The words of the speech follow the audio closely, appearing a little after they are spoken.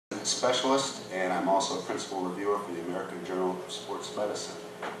specialist, and I'm also a principal reviewer for the American Journal of Sports Medicine.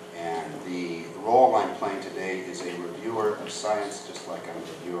 And the role I'm playing today is a reviewer of science, just like I'm a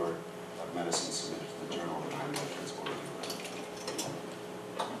reviewer of medicine submitted to the journal, and I'm the principal reviewer.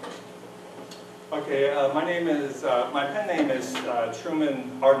 Okay, my pen name is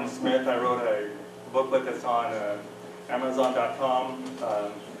Truman Arden Smith. I wrote a booklet that's on Amazon.com.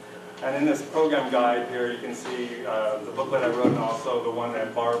 And in this program guide here, you can see the booklet I wrote and also the one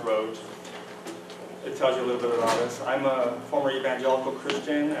that Barb wrote. It tells you a little bit about us. I'm a former evangelical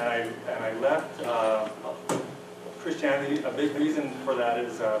Christian, and I left Christianity. A big reason for that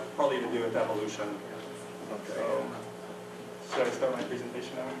is partly to do with evolution. Okay. So, should I start my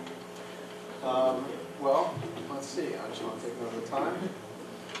presentation now? Well, let's see. I just want to take note of the time.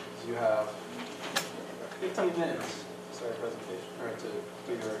 So you have 15 minutes to start a presentation, or to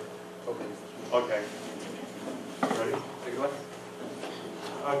do your opening. Okay. Ready? Take it away.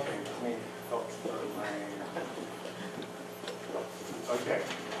 Okay. Let me help start my. Okay.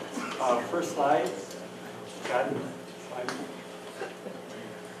 First slide. Got it? Slide.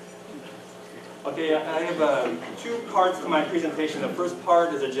 Okay, I have two parts to my presentation. The first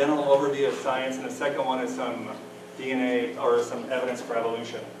part is a general overview of science, and the second one is some DNA or some evidence for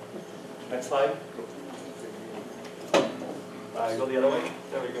evolution. Next slide. Go the other way.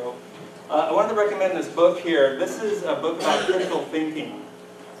 There we go. I wanted to recommend this book here. This is a book about critical thinking.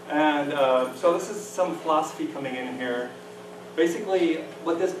 And so this is some philosophy coming in here. Basically,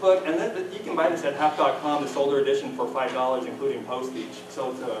 what this book, and you can buy this at half.com, this older edition, for $5, including postage.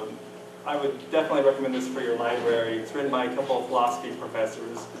 So it's I would definitely recommend this for your library. It's written by a couple of philosophy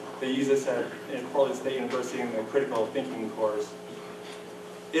professors. They use this in Portland State University in the critical thinking course.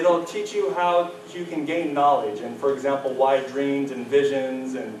 It'll teach you how you can gain knowledge, and for example, why dreams and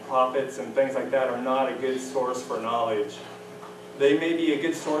visions and prophets and things like that are not a good source for knowledge. They may be a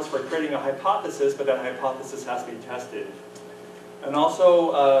good source for creating a hypothesis, but that hypothesis has to be tested. And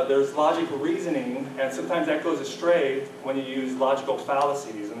also, there's logical reasoning, and sometimes that goes astray when you use logical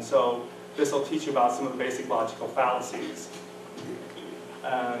fallacies. And so, this will teach you about some of the basic logical fallacies.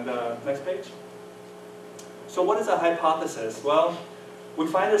 And next page. So what is a hypothesis? Well, we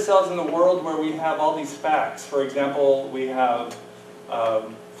find ourselves in a world where we have all these facts. For example, we have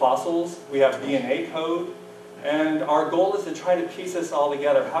fossils, we have DNA code, and our goal is to try to piece this all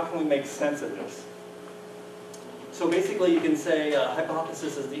together. How can we make sense of this? So basically, you can say a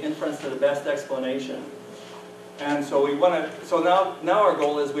hypothesis is the inference to the best explanation. And so we want to. So now our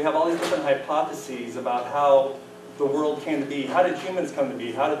goal is we have all these different hypotheses about how the world came to be. How did humans come to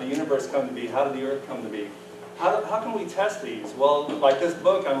be? How did the universe come to be? How did the Earth come to be? How can we test these? Well, like this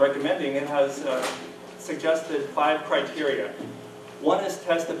book I'm recommending, it has suggested 5 criteria. One is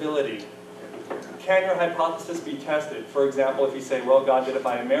testability. Can your hypothesis be tested? For example, if you say, well, God did it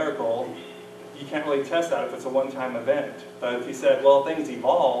by a miracle, you can't really test that if it's a one-time event. But if you said, well, things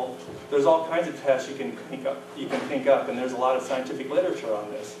evolve, there's all kinds of tests you can think up, and there's a lot of scientific literature on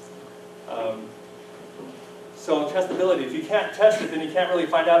this. So testability, if you can't test it, then you can't really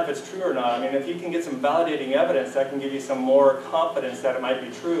find out if it's true or not. I mean, if you can get some validating evidence, that can give you some more confidence that it might be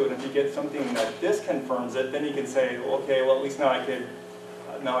true. And if you get something that disconfirms it, then you can say, okay, well, at least now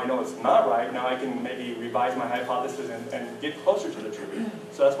I know it's not right. Now I can maybe revise my hypothesis and get closer to the truth.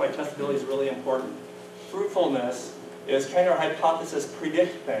 So that's why testability is really important. Fruitfulness is, can your hypothesis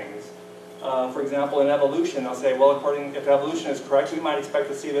predict things? For example, in evolution, they'll say, well, if evolution is correct, we might expect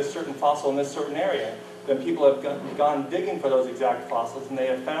to see this certain fossil in this certain area. Then people have gone digging for those exact fossils, and they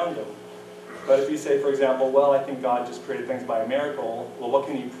have found them. But if you say, for example, well, I think God just created things by a miracle, well, what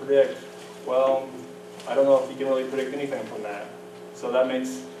can you predict? Well, I don't know if you can really predict anything from that. So that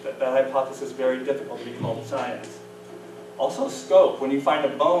makes that hypothesis very difficult to be called science. Also scope. When you find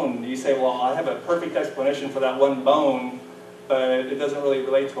a bone, you say, well, I have a perfect explanation for that one bone, but it doesn't really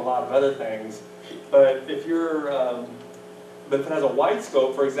relate to a lot of other things. But if it has a wide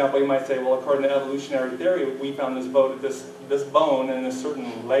scope, for example, you might say, well, according to evolutionary theory, we found this bone in a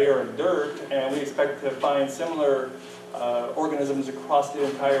certain layer of dirt, and we expect to find similar organisms across the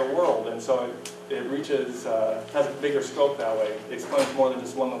entire world. And so it reaches, has a bigger scope that way. It explains more than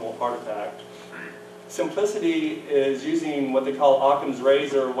just one little artifact. Simplicity is using what they call Occam's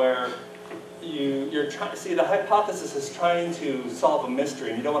razor, where you're trying to see the hypothesis is trying to solve a mystery,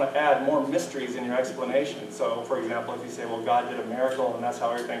 and you don't want to add more mysteries in your explanation. So, for example, if you say, well, God did a miracle and that's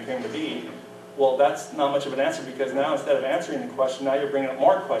how everything came to be, well, that's not much of an answer, because now instead of answering the question, now you're bringing up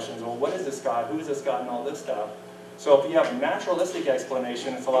more questions. Well, what is this God? Who is this God? And all this stuff. So if you have a naturalistic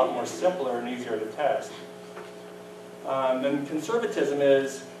explanation, it's a lot more simpler and easier to test. Then conservatism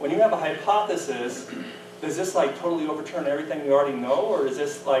is, when you have a hypothesis, does this like totally overturn everything we already know, or is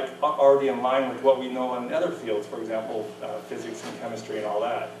this like already in line with what we know in other fields, for example, physics and chemistry and all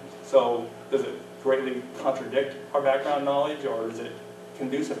that? So does it greatly contradict our background knowledge, or is it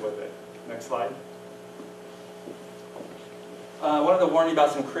conducive with it? Next slide. I wanted to warn you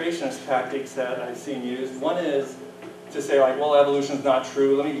about some creationist tactics that I've seen used. One is to say like, well, evolution's not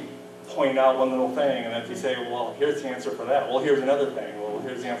true. Let me point out one little thing, and then if you say, well, here's the answer for that. Well, here's another thing. Well,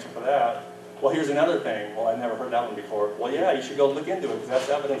 here's the answer for that. Well, here's another thing. Well, I've never heard that one before. Well, yeah, you should go look into it because that's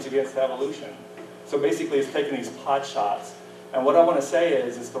evidence against evolution. So basically, it's taking these pot shots. And what I want to say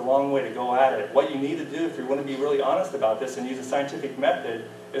is, it's the wrong way to go at it. What you need to do if you want to be really honest about this and use a scientific method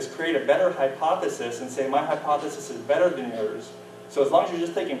is create a better hypothesis and say, my hypothesis is better than yours. So as long as you're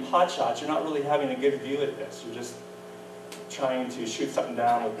just taking pot shots, you're not really having a good view at this. You're just trying to shoot something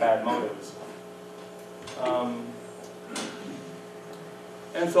down with bad motives.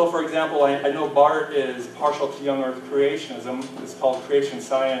 And so, for example, I know Bart is partial to young Earth creationism. It's called creation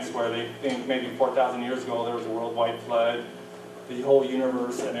science, where they think maybe 4,000 years ago there was a worldwide flood. The whole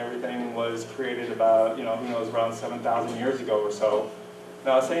universe and everything was created about, who knows, around 7,000 years ago or so.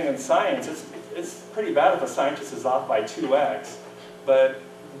 Now, I was saying in science, it's pretty bad if a scientist is off by 2x, but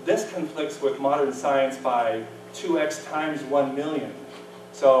this conflicts with modern science by 2x times 1 million.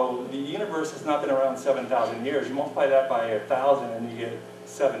 So the universe has not been around 7,000 years. You multiply that by 1,000 and you get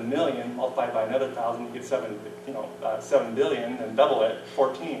 7 million. Multiply by another 1,000, you get 7 billion, and double it,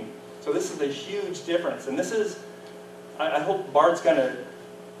 14. So this is a huge difference. And this is, I hope Bart's going to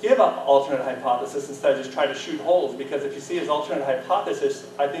give an alternate hypothesis instead of just try to shoot holes, because if you see his alternate hypothesis,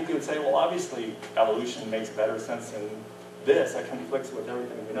 I think you would say, well, obviously evolution makes better sense than this. That conflicts with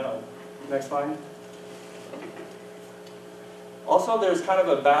everything we know. Next slide. Also, there's kind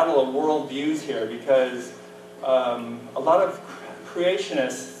of a battle of worldviews here, because a lot of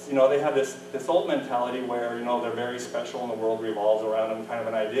creationists, they have this old mentality where, they're very special and the world revolves around them, kind of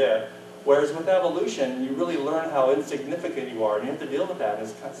an idea. Whereas with evolution, you really learn how insignificant you are, and you have to deal with that.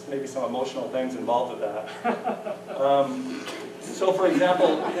 There's maybe some emotional things involved with that. So for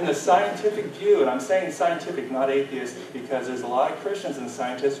example, in the scientific view, and I'm saying scientific, not atheistic, because there's a lot of Christians and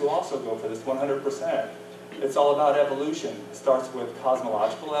scientists who also go for this 100%. It's all about evolution. It starts with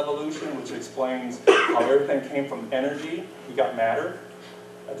cosmological evolution, which explains how everything came from energy. We got matter.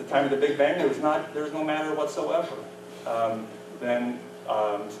 At the time of the Big Bang, there was no matter whatsoever. Then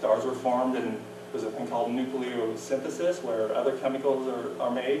stars were formed, and there's a thing called nucleosynthesis, where other chemicals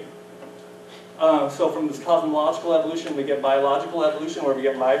are made. So from this cosmological evolution, we get biological evolution, where we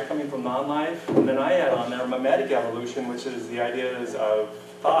get life coming from non-life. And then I add on there mimetic evolution, which is the ideas of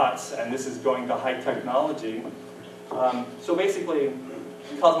thoughts, and this is going to high technology. So basically,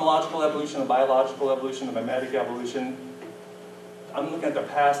 cosmological evolution, the biological evolution, the mimetic evolution. I'm looking at the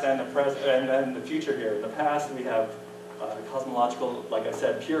past and the present and the future here. In the past, we have cosmological, like I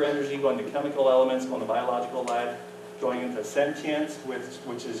said, pure energy going to chemical elements, going to biological life, going into sentience,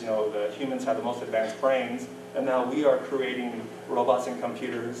 which is, the humans have the most advanced brains, and now we are creating robots and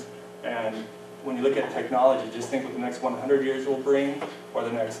computers. And when you look at technology, just think what the next 100 years will bring, or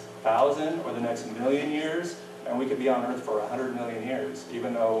the next 1,000, or the next million years, and we could be on Earth for 100 million years,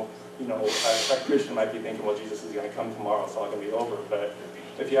 even though, a Christian might be thinking, well, Jesus is going to come tomorrow, it's all going to be over. But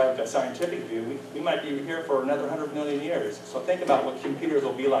if you have a scientific view, we might be here for another 100 million years. So think about what computers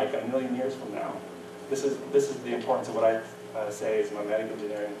will be like a million years from now. This is the importance of what I say is mimetic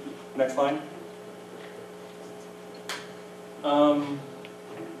engineering. Next line. So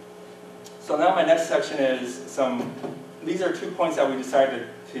now my next section is these are 2 points that we decided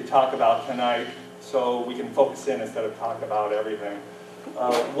to talk about tonight, so we can focus in instead of talk about everything.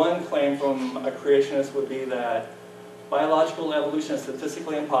 One claim from a creationist would be that biological evolution is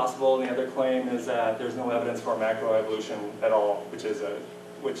statistically impossible, and the other claim is that there's no evidence for macroevolution at all, which is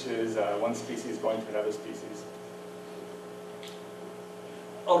one species going to another species.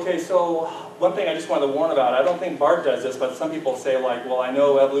 Okay, so one thing I just wanted to warn about, I don't think Bart does this, but some people say like, well, I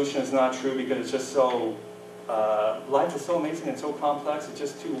know evolution is not true because it's just so, life is so amazing and so complex, it's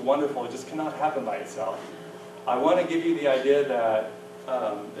just too wonderful, it just cannot happen by itself. I want to give you the idea that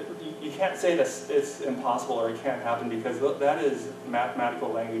you can't say that it's impossible or it can't happen, because that is mathematical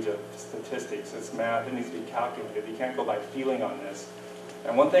language of statistics. It's math, it needs to be calculated. You can't go by feeling on this.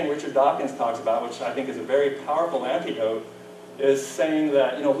 And one thing Richard Dawkins talks about, which I think is a very powerful antidote, is saying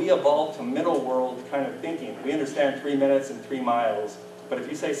that we evolved to middle world kind of thinking. We understand 3 minutes and 3 miles, but if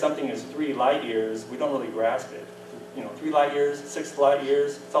you say something is 3 light years, we don't really grasp it. 3 light years, 6 light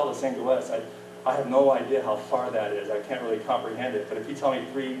years, it's all the same to us. I have no idea how far that is. I can't really comprehend it. But if you tell me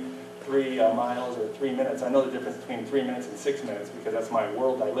 3 miles or 3 minutes, I know the difference between 3 minutes and 6 minutes, because that's my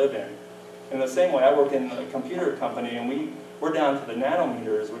world I live in. In the same way, I work in a computer company, and we're down to the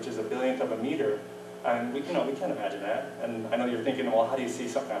nanometers, which is a billionth of a meter. And we can't imagine that. And I know you're thinking, well, how do you see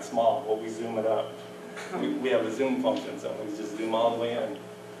something that small? Well, we zoom it up. We have a zoom function, so we just zoom all the way in.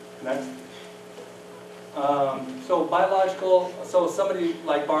 Next. So biological, so somebody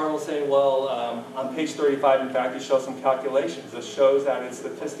like Barr will say, well, on page 35, in fact, you show some calculations. This shows that it's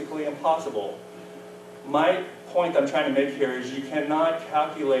statistically impossible. My point I'm trying to make here is you cannot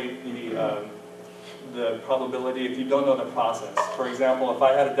calculate the probability if you don't know the process. For example, if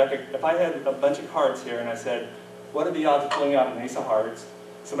I had a bunch of cards here and I said, what are the odds of pulling out an ace of hearts?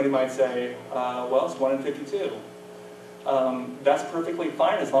 Somebody might say, well, it's 1 in 52. That's perfectly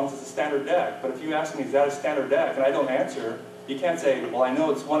fine as long as it's a standard deck. But if you ask me, is that a standard deck, and I don't answer, you can't say, well, I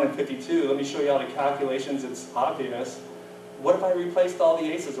know it's 1 in 52. Let me show you all the calculations. It's obvious. What if I replaced all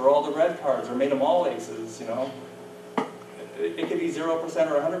the aces or all the red cards or made them all aces, you know? It could be 0% or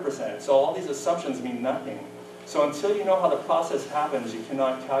 100%. So all these assumptions mean nothing. So until you know how the process happens, you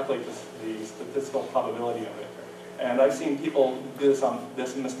cannot calculate the statistical probability of it. And I've seen people do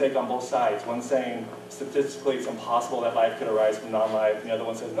this mistake on both sides. One saying statistically it's impossible that life could arise from non-life, and the other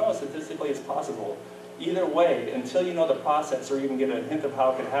one says, no, statistically it's possible. Either way, until you know the process or even get a hint of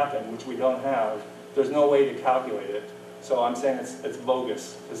how it could happen, which we don't have, there's no way to calculate it. So I'm saying it's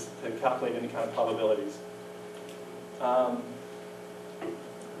bogus to calculate any kind of probabilities.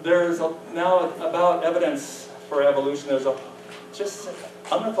 There's now about evidence for evolution.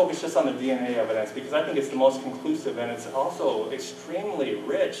 I'm going to focus just on the DNA evidence because I think it's the most conclusive, and it's also extremely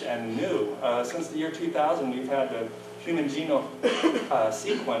rich and new. Since the year 2000, we've had the human genome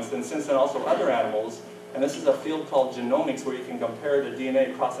sequenced, and since then also other animals. And this is a field called genomics where you can compare the DNA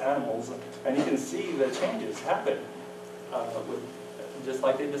across animals, and you can see the changes happen just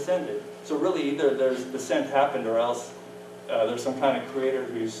like they descended. So really, either there's descent happened, or else there's some kind of creator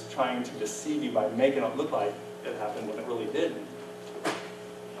who's trying to deceive you by making it look like it happened when it really didn't.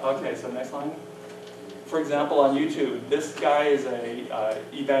 Okay, so next line. For example, on YouTube, this guy is a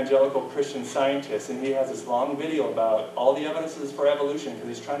evangelical Christian scientist, and he has this long video about all the evidences for evolution because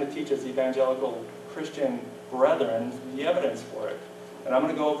he's trying to teach his evangelical Christian brethren the evidence for it. And I'm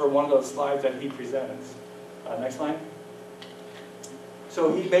going to go over one of those slides that he presents. Next line.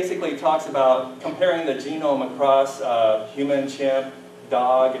 So he basically talks about comparing the genome across human, chimp,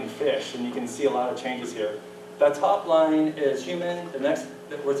 dog, and fish, and you can see a lot of changes here. The top line is human, the next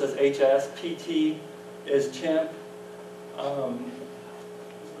where it says HS, PT is chimp.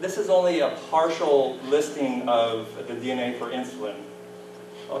 This is only a partial listing of the DNA for insulin.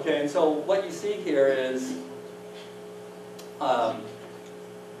 Okay, and so what you see here is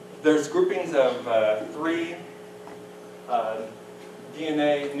there's groupings of 3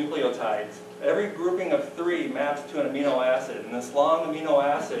 DNA nucleotides. Every grouping of 3 maps to an amino acid, and this long amino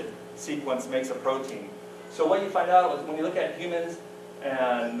acid sequence makes a protein. So what you find out is when you look at humans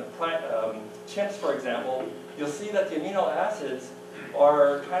and chimps, for example, you'll see that the amino acids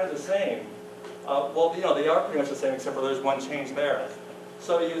are kind of the same. Well, you know, they are pretty much the same except for there's one change there.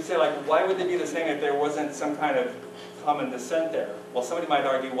 So you would say, like, why would they be the same if there wasn't some kind of common descent there? Well, somebody might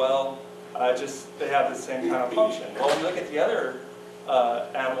argue, well, just they have the same kind of function. Well, when you look at the other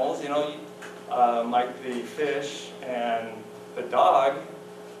animals, you know, like the fish and the dog,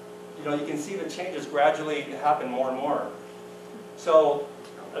 you know, you can see the changes gradually happen more and more. So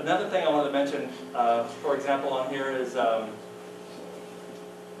another thing I wanted to mention, for example, on here is, so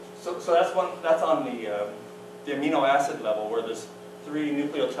that's on the amino acid level where there's 3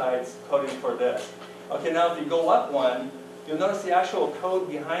 nucleotides coding for this. Okay, now if you go up one, you'll notice the actual code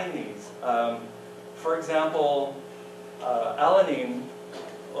behind these. For example, alanine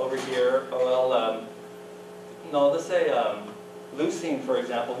over here, well, no, let's say leucine, for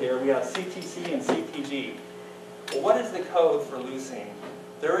example, here, we have CTC and CTG. Well, what is the code for leucine?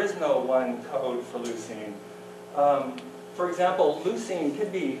 There is no one code for leucine. For example, leucine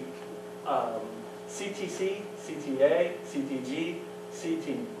could be CTC, CTA, CTG,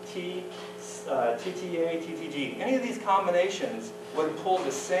 CTT, TTA, TTG. Any of these combinations would pull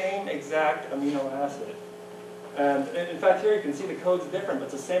the same exact amino acid. And in fact, here you can see the code's different, but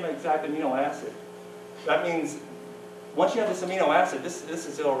it's the same exact amino acid. That means once you have this amino acid, this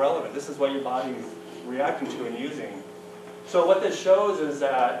is irrelevant. This is what your body is reacting to and using. So what this shows is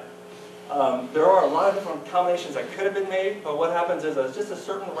that there are a lot of different combinations that could have been made, but what happens is just a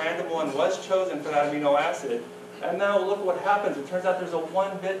certain random one was chosen for that amino acid. And now look what happens. It turns out there's a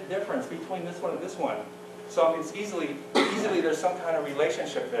 1-bit difference between this one and this one. So I mean, it's easily there's some kind of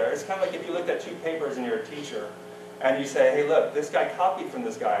relationship there. It's kind of like if you looked at 2 papers and you're a teacher, and you say, hey, look, this guy copied from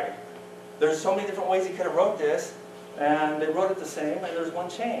this guy. There's so many different ways he could have wrote this, and they wrote it the same, and there's one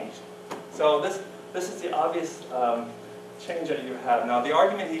change. So this is the obvious change that you have. Now the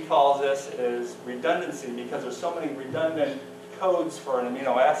argument he calls this is redundancy because there's so many redundant codes for an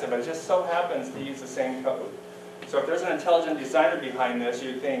amino acid, but it just so happens to use the same code. So if there's an intelligent designer behind this,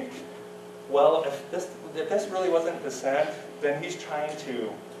 you think, well, if this really wasn't dissent, then he's trying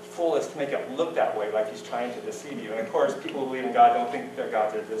to fool us to make it look that way, like he's trying to deceive you. And of course, people who believe in God don't think they're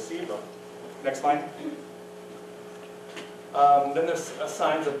God to deceive them. Next line. Then there's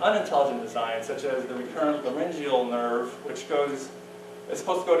signs of unintelligent design, such as the recurrent laryngeal nerve, which it's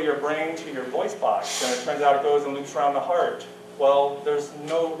supposed to go to your brain, to your voice box, and it turns out it goes and loops around the heart. Well, there's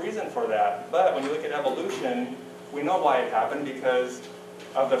no reason for that. But when you look at evolution, we know why it happened because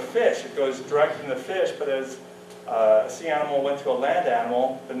of the fish. It goes direct from the fish, but as a sea animal went to a land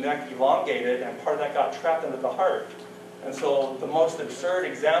animal, the neck elongated, and part of that got trapped into the heart. And so the most absurd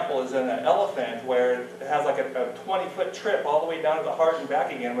example is in an elephant where it has like a 20-foot trip all the way down to the heart and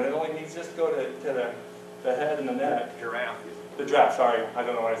back again, when it only needs just to go to the head and the neck. Giraffe. The giraffe, sorry, I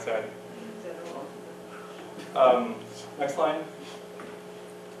don't know what I said. Next line.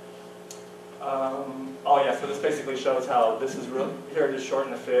 Oh yeah, so this basically shows how this is real. Here it is short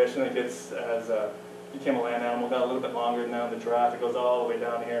in the fish, and it gets as became a land animal, got a little bit longer now in the giraffe. It goes all the way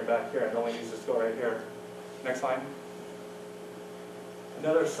down here and back here, and it only needs to go right here. Next line.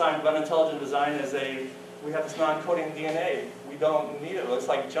 Another sign of unintelligent design is we have this non-coding DNA. We don't need it. It looks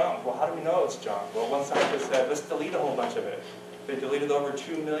like junk. Well, how do we know it's junk? Well, one scientist said, let's delete a whole bunch of it. They deleted over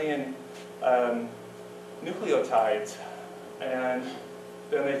 2 million nucleotides, and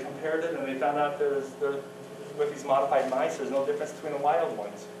then they compared it, and they found out with these modified mice, there's no difference between the wild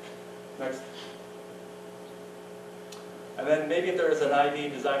ones. Next. And then maybe if there is an ID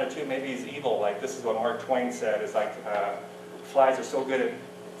designer too, maybe he's evil. Like this is what Mark Twain said. It's like flies are so good at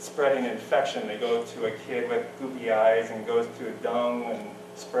spreading infection. They go to a kid with goopy eyes and goes to dung and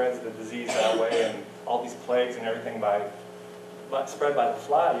spreads the disease that way, and all these plagues and everything spread by the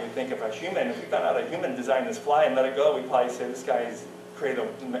fly. You'd think if we found out a human designed this fly and let it go, we'd probably say this guy's created a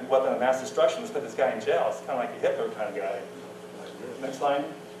weapon of mass destruction. Let's put this guy in jail. It's kind of like a Hitler kind of guy. Next line.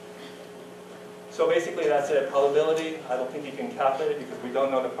 So basically that's it. Probability, I don't think you can calculate it because we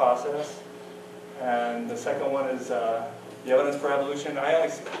don't know the process. And the second one is the evidence for evolution. I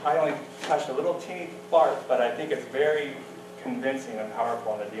only touched a little teeny part, but I think it's very convincing and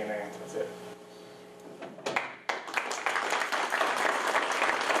powerful in the DNA. That's it.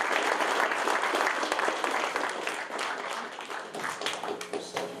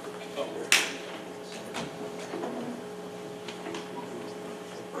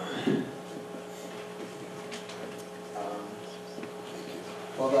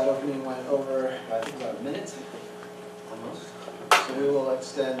 Well, that opening went over by about a minute, almost. So we will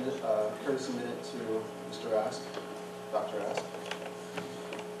extend a courtesy minute to Mr. Ask, Dr. Ask.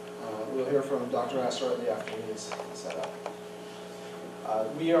 We'll hear from Dr. Ask shortly after he is set up.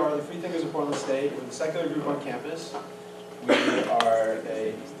 We are the Free Thinkers of Portland State. We're the secular group on campus. We are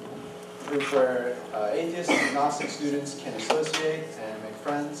a group where atheists and agnostic students can associate and make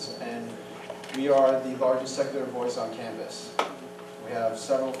friends, and we are the largest secular voice on campus. We have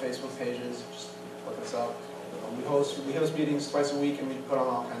several Facebook pages, just look us up. We host meetings twice a week, and we put on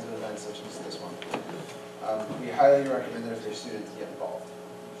all kinds of events such as this one. We highly recommend that if you're a student to get involved.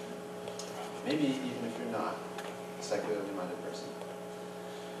 Maybe even if you're not a secularly minded person.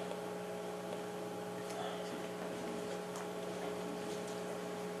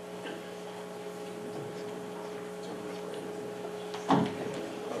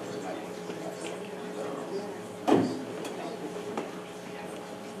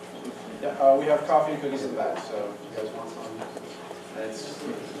 We have coffee and cookies in the back, so if you guys want some. And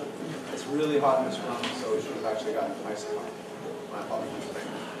it's really hot in this room, so we should have actually gotten ice cream. My apologies.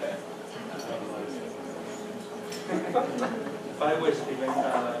 By the way, Stephen,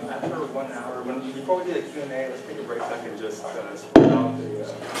 after 1 hour, before we do the Q&A, let's take a break so I can just slow down the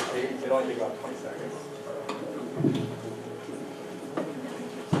tape. It only take about 20 seconds.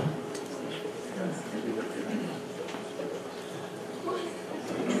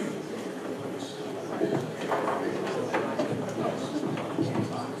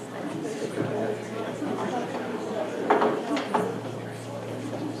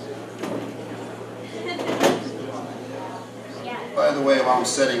 By the way, while I'm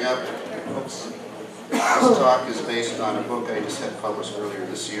setting up, this talk is based on a book I just had published earlier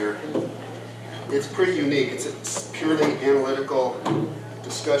this year. It's pretty unique. It's a purely analytical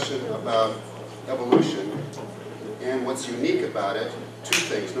discussion about evolution. And what's unique about it, two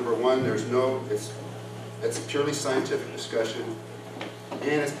things. Number one, it's a purely scientific discussion,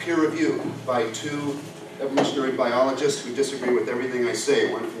 and it's peer reviewed by two evolutionary biologists who disagree with everything I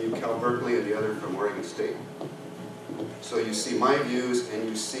say, one from UC Berkeley and the other from Oregon State. So you see my views and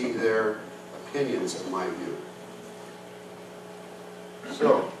you see their opinions of my view.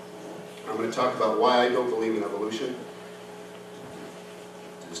 So, I'm going to talk about why I don't believe in evolution.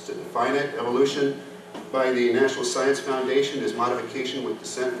 Just to define it, evolution by the National Science Foundation is modification with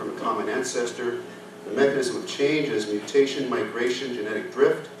descent from a common ancestor. The mechanism of change is mutation, migration, genetic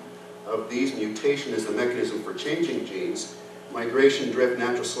drift. Of these, mutation is the mechanism for changing genes. Migration, drift,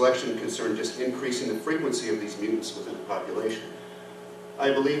 natural selection concern just increasing the frequency of these mutants within the population.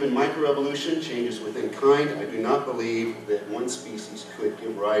 I believe in microevolution, changes within kind. I do not believe that one species could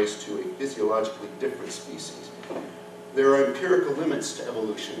give rise to a physiologically different species. There are empirical limits to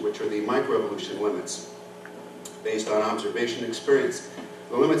evolution, which are the microevolution limits, based on observation and experience.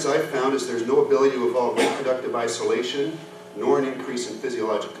 The limits I've found is there's no ability to evolve reproductive isolation, nor an increase in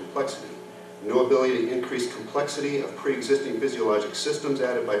physiologic complexity. No ability to increase complexity of pre-existing physiologic systems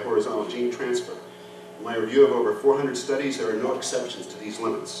added by horizontal gene transfer. In my review of over 400 studies, there are no exceptions to these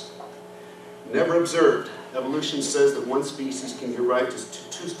limits. Never observed. Evolution says that one species can give rise to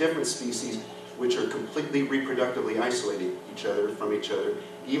two different species which are completely reproductively isolating from each other,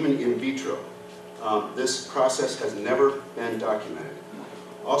 even in vitro. This process has never been documented.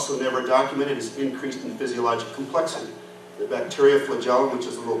 Also never documented is increased in physiologic complexity. The bacteria flagellum, which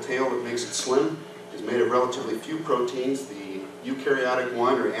is a little tail that makes it slim, is made of relatively few proteins. The eukaryotic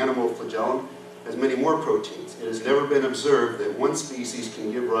one, or animal flagellum, has many more proteins. It has never been observed that one species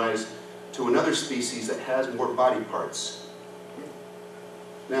can give rise to another species that has more body parts.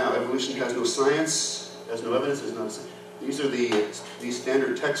 Now, evolution has no science, has no evidence, is not a science. These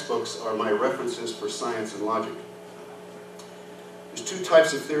standard textbooks are my references for science and logic. There's two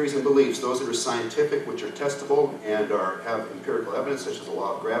types of theories and beliefs, those that are scientific, which are testable and have empirical evidence, such as the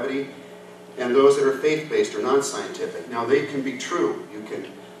law of gravity, and those that are faith-based or non-scientific. Now, they can be true.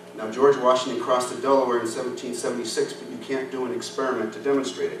 Now, George Washington crossed the Delaware in 1776, but you can't do an experiment to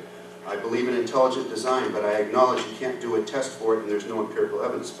demonstrate it. I believe in intelligent design, but I acknowledge you can't do a test for it and there's no empirical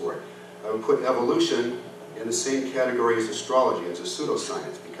evidence for it. I would put evolution in the same category as astrology, as a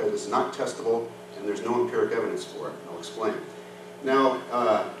pseudoscience, because it's not testable and there's no empiric evidence for it. I'll explain. Now,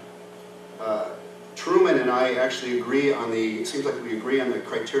 Truman and I actually agree on it seems like we agree on the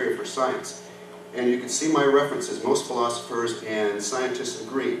criteria for science. And you can see my references. Most philosophers and scientists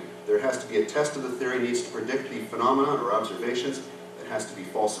agree. There has to be a test of the theory, needs to predict the phenomena or observations. It has to be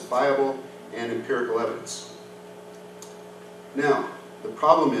falsifiable and empirical evidence. Now, the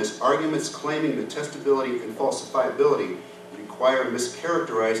problem is arguments claiming the testability and falsifiability require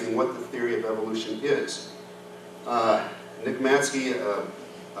mischaracterizing what the theory of evolution is. Nick Matsky,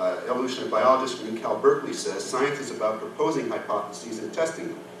 evolutionary biologist from UC Berkeley, says science is about proposing hypotheses and testing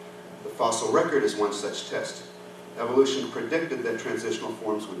them. The fossil record is one such test. Evolution predicted that transitional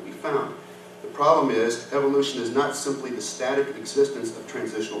forms would be found. The problem is, evolution is not simply the static existence of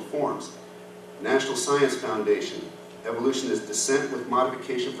transitional forms. National Science Foundation, evolution is descent with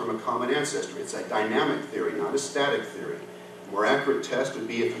modification from a common ancestor. It's a dynamic theory, not a static theory. A more accurate test would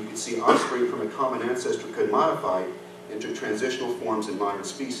be if you could see offspring from a common ancestor could modify into transitional forms in modern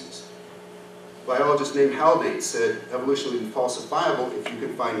species. A biologist named Haldane said evolution would be falsifiable if you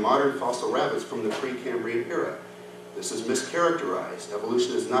could find modern fossil rabbits from the Precambrian era. This is mischaracterized.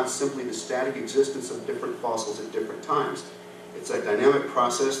 Evolution is not simply the static existence of different fossils at different times. It's a dynamic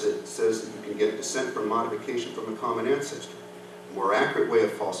process that says that you can get descent from modification from a common ancestor. A more accurate way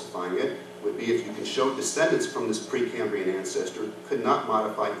of falsifying it would be if you can show descendants from this Precambrian ancestor could not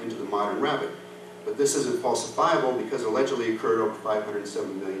modify into the modern rabbit. But this isn't falsifiable because it allegedly occurred over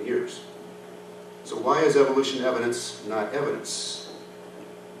 507 million years. So why is evolution evidence not evidence?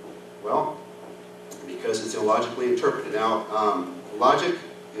 Well, because it's illogically interpreted. Now, logic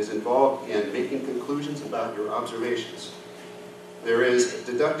is involved in making conclusions about your observations. There is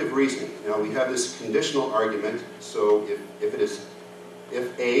deductive reasoning. Now, we have this conditional argument, so if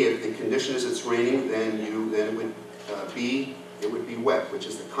the condition is it's raining, then it would it would be wet, which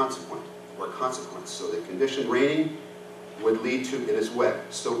is the consequent, or consequence. So the condition raining would lead to it is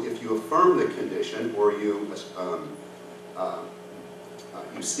wet. So if you affirm the condition, or you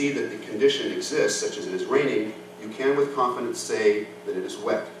see that the condition exists, such as it is raining, you can with confidence say that it is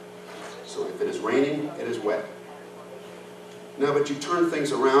wet. So if it is raining, it is wet. Now, but you turn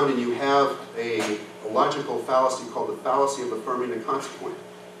things around and you have a logical fallacy called the fallacy of affirming the consequent.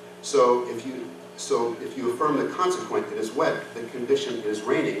 So if you affirm the consequent, it is wet, the condition it is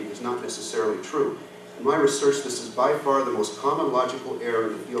raining is not necessarily true. In my research, this is by far the most common logical error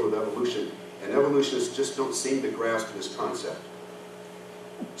in the field of evolution, and evolutionists just don't seem to grasp this concept.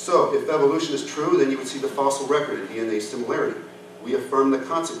 So, if evolution is true, then you would see the fossil record in DNA similarity. We affirm the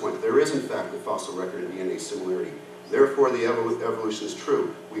consequent. There is, in fact, a fossil record in DNA similarity. Therefore, the evolution is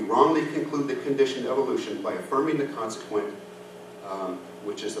true. We wrongly conclude the conditioned evolution by affirming the consequent,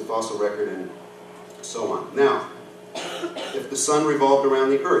 which is the fossil record, and so on. Now, if the sun revolved around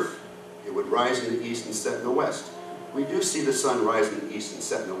the earth, it would rise in the east and set in the west. We do see the sun rise in the east and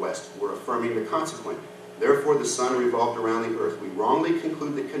set in the west. We're affirming the consequent. Therefore, the sun revolved around the earth. We wrongly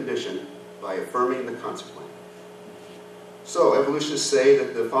conclude the condition by affirming the consequent. So, evolutionists say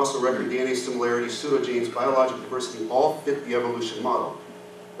that the fossil record, DNA similarity, pseudogenes, biological diversity all fit the evolution model.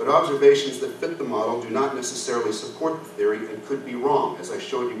 But observations that fit the model do not necessarily support the theory and could be wrong, as I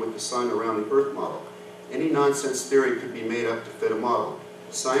showed you with the sun around the earth model. Any nonsense theory could be made up to fit a model.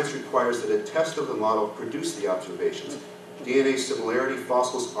 Science requires that a test of the model produce the observations. DNA similarity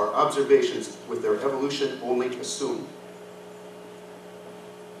fossils are observations with their evolution only assumed.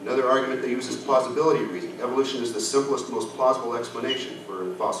 Another argument they use is plausibility reasoning. Evolution is the simplest, most plausible explanation for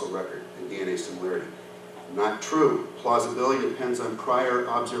the fossil record and DNA similarity. Not true. Plausibility depends on prior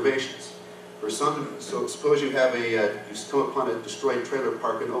observations. So suppose you have you come upon a destroyed trailer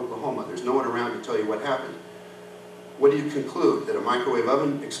park in Oklahoma. There's no one around to tell you what happened. What do you conclude? That a microwave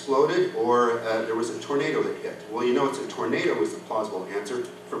oven exploded, or there was a tornado that hit? Well, you know it's a tornado is the plausible answer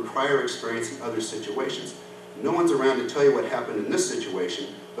from prior experience in other situations. No one's around to tell you what happened in this situation,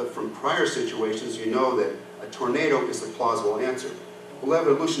 but from prior situations you know that a tornado is the plausible answer. Well,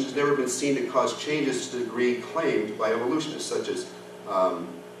 evolution has never been seen to cause changes to the degree claimed by evolutionists, such as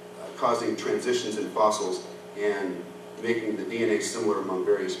causing transitions in fossils and making the DNA similar among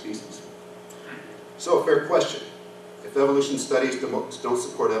various species. So, a fair question. If evolution studies don't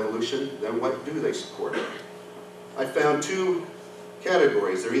support evolution, then what do they support? I found two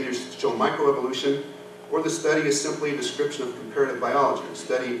categories. They're either show microevolution, or the study is simply a description of comparative biology. The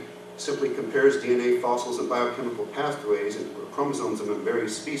study simply compares DNA fossils and biochemical pathways and chromosomes among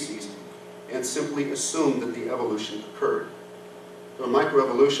various species, and simply assume that the evolution occurred. For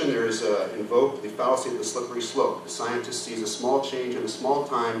microevolution, there is invoked the fallacy of the slippery slope. The scientist sees a small change in a small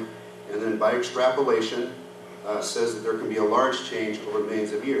time, and then by extrapolation, says that there can be a large change over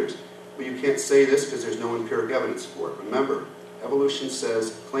millions of years. But you can't say this because there's no empiric evidence for it. Remember, evolution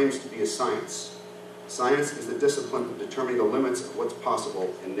claims to be a science. Science is the discipline of determining the limits of what's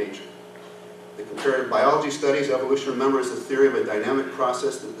possible in nature. The comparative biology studies evolution, remember, is the theory of a dynamic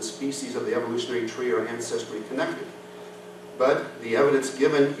process that the species of the evolutionary tree are ancestrally connected. But the evidence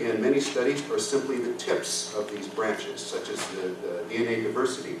given in many studies are simply the tips of these branches, such as the DNA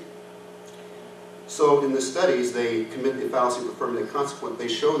diversity. So in the studies, they commit the fallacy of affirming the consequent. They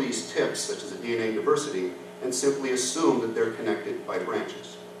show these tips, such as the DNA diversity, and simply assume that they're connected by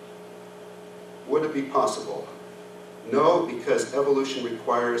branches. Would it be possible? No, because evolution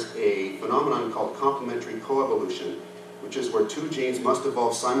requires a phenomenon called complementary coevolution, which is where two genes must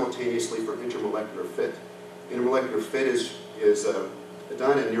evolve simultaneously for intermolecular fit. Intermolecular fit is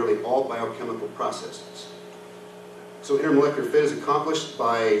done in nearly all biochemical processes. So intermolecular fit is accomplished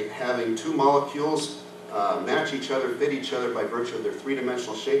by having two molecules match each other, fit each other by virtue of their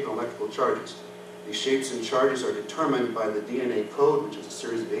three-dimensional shape and electrical charges. These shapes and charges are determined by the DNA code, which is a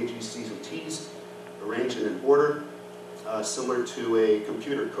series of A, G, C's, and T's, arranged in an order similar to a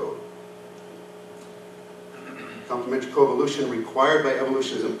computer code. Complementary coevolution required by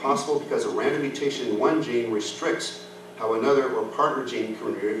evolution is impossible because a random mutation in one gene restricts how another or partner gene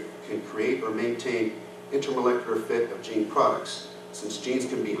can create or maintain intermolecular fit of gene products. Since genes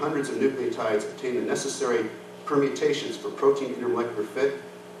can be hundreds of nucleotides, obtain the necessary permutations for protein intermolecular fit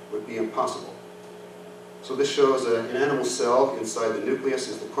would be impossible. So this shows an animal cell. Inside the nucleus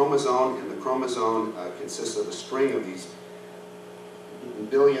is the chromosome, and the chromosome consists of a string of these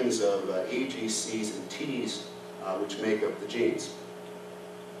billions of A, G, C's, and T's, which make up the genes.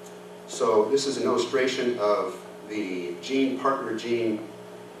 So this is an illustration of the gene-partner gene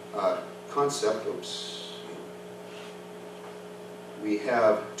concept. Oops. We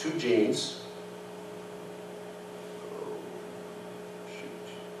have two genes. Oh, shoot.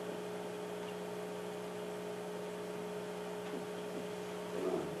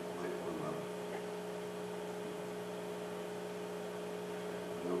 Hold on, might warm up.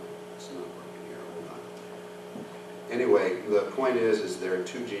 No, it's not working here. Hold on. Anyway, the point is there are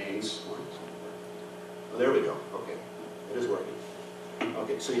two genes. Oh, there we go. Okay, it is working.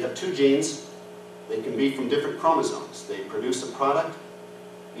 Okay, so you have two genes. They can be from different chromosomes. They produce a product.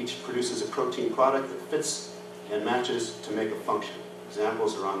 Each produces a protein product that fits and matches to make a function.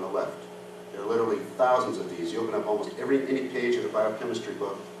 Examples are on the left. There are literally thousands of these. You open up almost any page of a biochemistry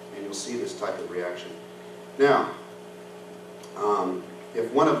book, and you'll see this type of reaction. Now,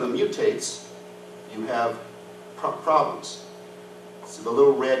 If one of them mutates, you have problems. So the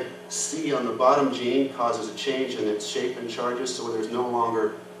little red C on the bottom gene causes a change in its shape and charges, so there's no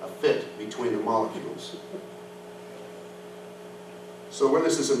longer a fit between the molecules. So where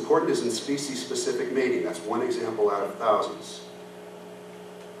this is important is in species-specific mating. That's one example out of thousands.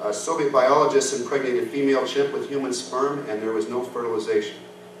 Soviet biologists impregnated female chimp with human sperm, and there was no fertilization.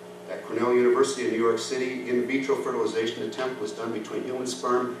 At Cornell University in New York City, in vitro fertilization attempt was done between human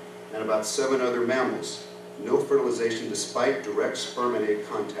sperm and about 7 other mammals. No fertilization despite direct sperm and egg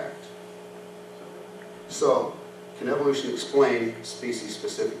contact. So, can evolution explain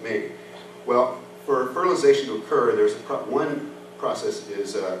species-specific mating? Well, for fertilization to occur, there's one process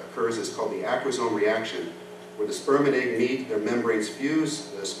occurs is called the acrosome reaction, where the sperm and egg meet, their membranes fuse,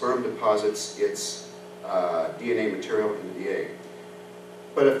 the sperm deposits its DNA material into the egg.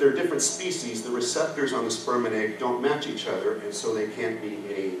 But if they're different species, the receptors on the sperm and egg don't match each other, and so there can't be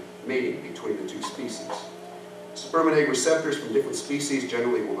any mating between the two species. Sperm and egg receptors from different species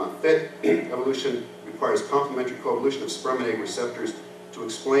generally will not fit. Evolution requires complementary coevolution of sperm and egg receptors to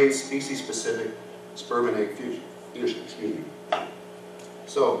explain species-specific sperm and egg fusion. Excuse me.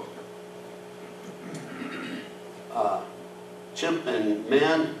 So, chimp and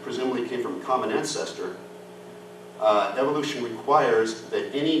man presumably came from a common ancestor. Evolution requires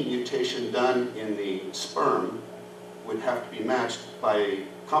that any mutation done in the sperm would have to be matched by a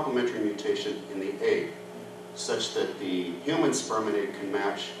complementary mutation in the egg, such that the human sperm and egg can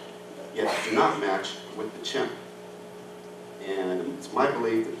match, yet do not match with the chimp. And it's my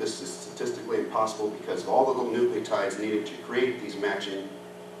belief that this is statistically impossible because of all the little nucleotides needed to create these matching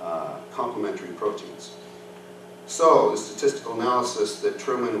complementary proteins. So the statistical analysis that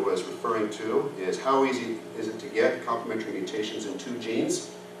Truman was referring to is how easy is it to get complementary mutations in 2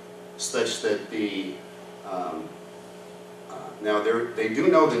 genes such that the now they do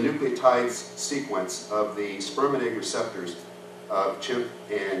know the nucleotides sequence of the sperm and egg receptors of chimp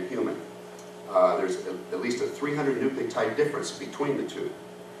and human. There's at least a 300 nucleotide difference between the two.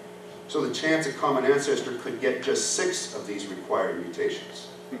 So the chance a common ancestor could get just 6 of these required mutations.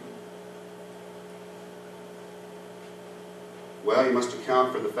 Well, you must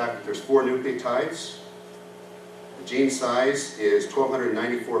account for the fact that there's 4 nucleotides. The gene size is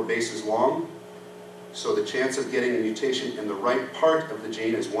 1,294 bases long. So the chance of getting a mutation in the right part of the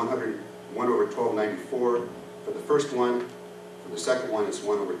gene is 1 over 1,294 for the first one. For the second one, it's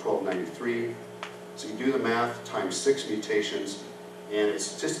 1 over 1,293. So you do the math times 6 mutations, and it's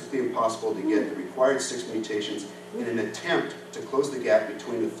statistically impossible to get the required 6 mutations in an attempt to close the gap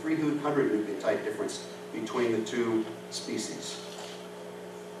between the 300 nucleotide difference between the 2 species.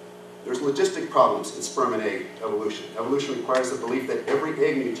 There's logistic problems in sperm and egg evolution. Evolution requires the belief that every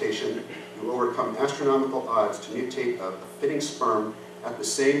egg mutation will overcome astronomical odds to mutate a fitting sperm at the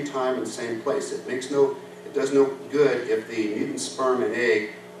same time and same place. It does no good if the mutant sperm and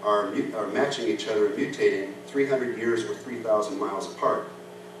egg are matching each other and mutating 300 years or 3,000 miles apart.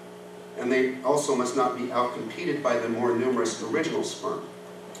 And they also must not be outcompeted by the more numerous original sperm.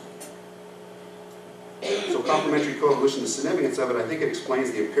 So complementary coevolution, the significance of it, I think it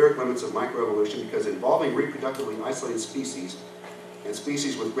explains the empiric limits of microevolution because involving reproductively isolated species and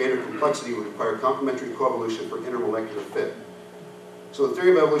species with greater complexity would require complementary coevolution for intermolecular fit. So the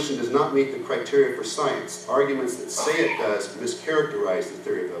theory of evolution does not meet the criteria for science. Arguments that say it does mischaracterize the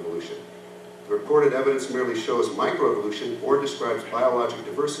theory of evolution. The reported evidence merely shows microevolution or describes biologic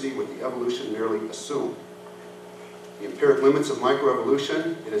diversity with the evolution merely assumed. The empiric limits of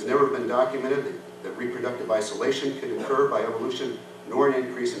microevolution, it has never been documented that reproductive isolation could occur by evolution, nor an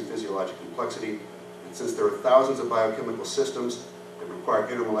increase in physiologic complexity. And since there are thousands of biochemical systems that require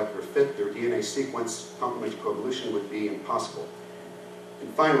intermolecular fit, their DNA sequence, complementary coevolution would be impossible. And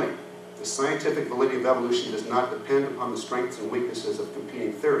finally, the scientific validity of evolution does not depend upon the strengths and weaknesses of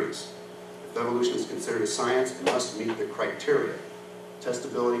competing theories. If evolution is considered a science, it must meet the criteria: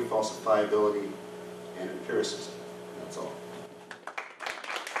 testability, falsifiability, and empiricism. That's all.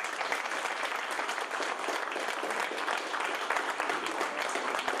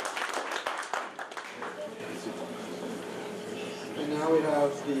 And now we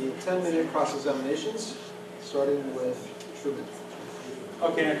have the 10-minute cross-examinations, starting with Truman.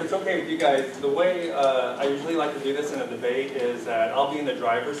 Okay, and if it's okay with you guys, the way I usually like to do this in a debate is that I'll be in the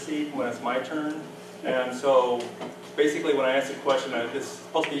driver's seat when it's my turn. And so basically when I ask a question, it's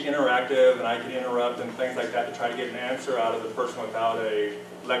supposed to be interactive and I can interrupt and things like that to try to get an answer out of the person without a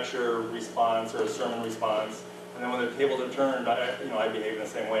lecture response or a sermon response. And then when the tables are turned, I behave in the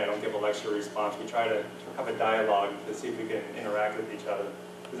same way. I don't give a lecture response. We try to have a dialogue to see if we can interact with each other.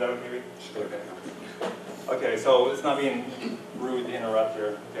 Is that okay with you? Okay. Okay, so it's not being rude to interrupt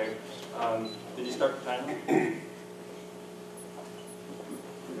here, okay? Did you start the timer? Did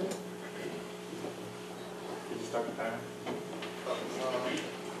you start the timer?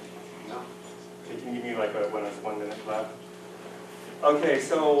 No. Okay, can you give me like when it's 1 minute left? Okay,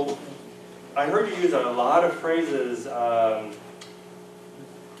 so I heard you use a lot of phrases.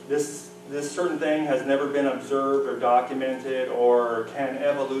 This certain thing has never been observed or documented, or can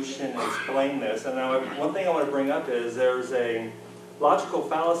evolution explain this? And now one thing I want to bring up is there's a logical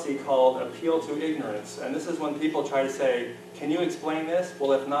fallacy called appeal to ignorance. And this is when people try to say, can you explain this?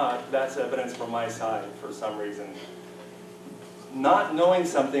 Well, if not, that's evidence for my side for some reason. Not knowing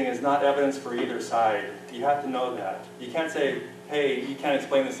something is not evidence for either side. You have to know that. You can't say, hey, you can't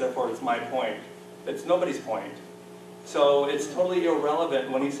explain this, therefore it's my point. It's nobody's point. So it's totally irrelevant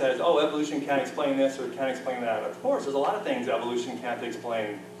when he says, oh, evolution can't explain this or can't explain that. Of course, there's a lot of things evolution can't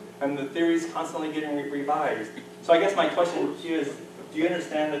explain. And the theory's constantly getting revised. So I guess my question to you is, do you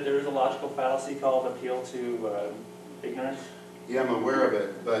understand that there is a logical fallacy called appeal to ignorance? Yeah, I'm aware of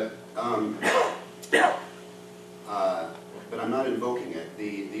it, but I'm not invoking it.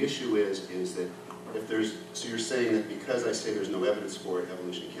 The issue is that if there's, so you're saying that because I say there's no evidence for it,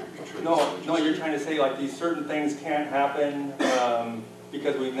 evolution can't be true. No, you're trying to say like these certain things can't happen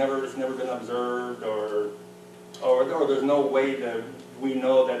because it's never been observed, or there's no way that we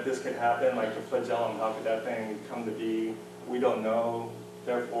know that this could happen, like the flagellum, how could that thing come to be? We don't know,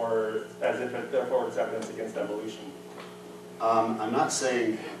 therefore it's evidence against evolution. I'm not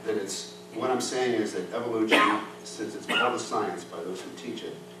saying that it's, what I'm saying is that evolution, since it's called a science by those who teach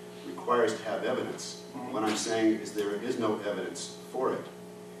it, requires to have evidence. What I'm saying is there is no evidence for it.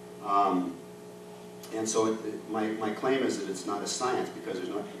 And so my claim is that it's not a science because there's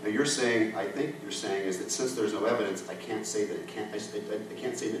no, now you're saying, I think you're saying is that since there's no evidence, I can't say that it can't, I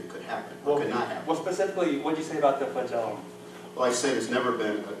can't say that it could happen, or could not happen. Well, specifically, what did you say about the flagellum? Well, I said it's never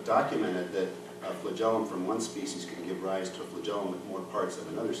been documented that a flagellum from one species can give rise to a flagellum with more parts of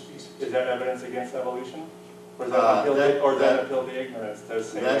another species. Is that evidence against evolution? Or is that appeal to ignorance?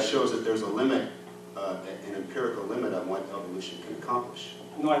 That shows that there's a limit, an empirical limit on what evolution can accomplish.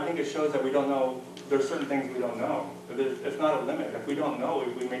 No, I think it shows that we don't know, there's certain things we don't know. It's not a limit. If we don't know,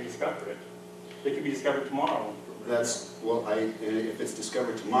 we may discover it. It could be discovered tomorrow. That's, well, if it's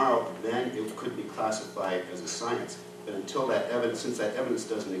discovered tomorrow, then it could be classified as a science. But until that evidence, since that evidence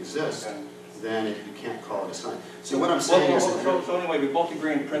doesn't exist, Okay. then you can't call it a science. So what I'm saying is that so anyway, we both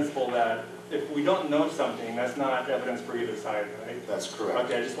agree in principle that if we don't know something, that's not evidence for either side, right? that's correct.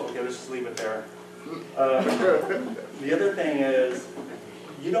 Okay, let's just leave it there. The other thing is,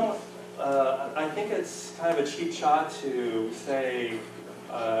 you don't, I think it's kind of a cheap shot to say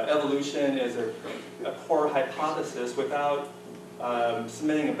evolution is a core hypothesis without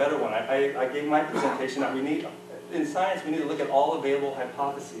submitting a better one. I gave my presentation that in science we need to look at all available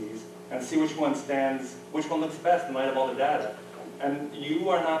hypotheses and see which one looks best in light of all the data. And you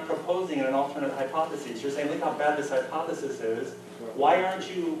are not proposing an alternate hypothesis. You're saying, look how bad this hypothesis is. Why aren't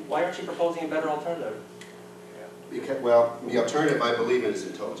you proposing a better alternative? Because, well, the alternative I believe in is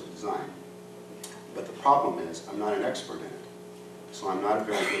intelligent design. But the problem is, I'm not an expert in it. So I'm not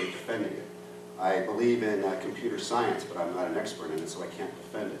very good at defending it. I believe in computer science, but I'm not an expert in it, so I can't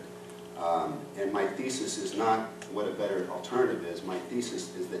defend it. And my thesis is not what a better alternative is. My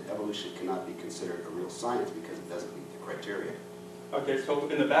thesis is that evolution cannot be considered a real science because it doesn't meet the criteria. Okay, so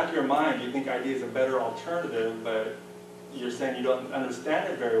in the back of your mind, you think idea is a better alternative, but you're saying you don't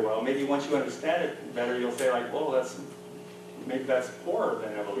understand it very well. Maybe once you understand it better, you'll say like, well, maybe that's poorer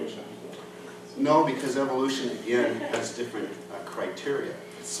than evolution. No, because evolution, again, has different criteria.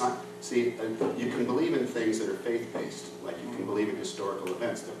 See, you can believe in things that are faith-based, like you can believe in historical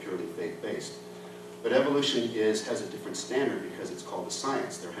events that are purely faith-based. But evolution has a different standard because it's called a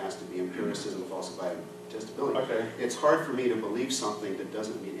science. There has to be empiricism, falsified testability. Okay. It's hard for me to believe something that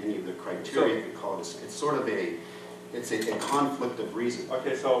doesn't meet any of the criteria and call it it's sort of a conflict of reason.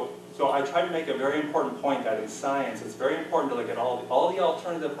 Okay, so I try to make a very important point that in science, it's very important to look at all the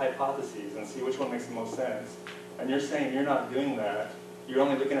alternative hypotheses and see which one makes the most sense. And you're saying you're not doing that. You're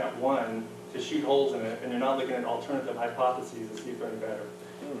only looking at one to shoot holes in it, and you're not looking at alternative hypotheses to see if they're any better.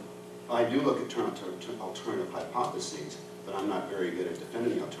 I do look at alternative hypotheses, but I'm not very good at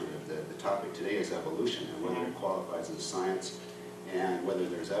defending the alternative. The topic today is evolution and whether it qualifies as a science and whether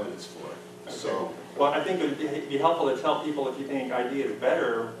there's evidence for it. Okay. So, well, I think it would be helpful to tell people if you think idea is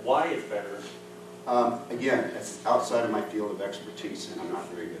better, why it's better. again, it's outside of my field of expertise, and I'm not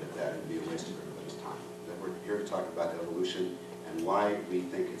very good at that. It would be a waste of everybody's time. That we're here to talk about evolution, and why we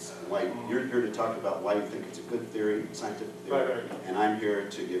think it's, why you're here to talk about why you think it's a good theory, scientific theory, Right, right. and I'm here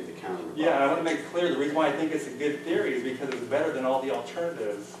to give the counter. Yeah, and I want to make it clear, the reason why I think it's a good theory is because it's better than all the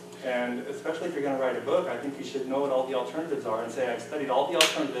alternatives. And especially if you're going to write a book, I think you should know what all the alternatives are and say, I've studied all the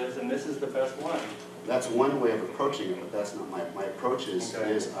alternatives and this is the best one. That's one way of approaching it, but that's not my approach Okay.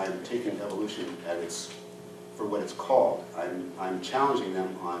 is I'm taking evolution at its, for what it's called. I'm challenging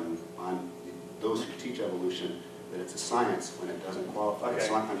them on those who teach evolution that it's a science when it doesn't qualify. Okay.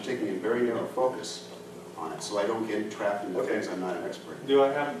 So I'm taking a very narrow focus on it, so I don't get trapped into Okay. things I'm not an expert in. Do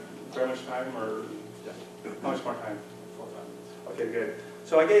I have very much time or how much more time? Full time. Okay, good.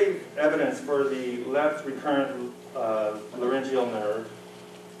 So I gave evidence for the left recurrent laryngeal nerve.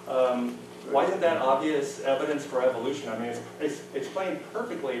 Why isn't that obvious evidence for evolution? I mean, it's explained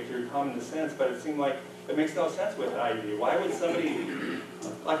perfectly through common sense, but it seemed like it makes no sense with IV. Why would somebody,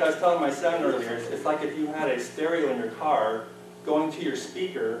 like I was telling my son earlier, it's like if you had a stereo in your car going to your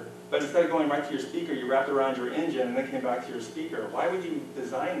speaker, but instead of going right to your speaker, you wrapped around your engine and then came back to your speaker. Why would you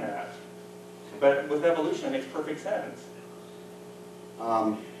design that? But with evolution, it makes perfect sense.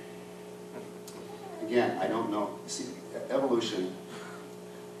 Again, I don't know. See, evolution,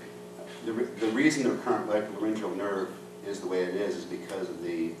 the reason the recurrent laryngeal nerve is the way it is because of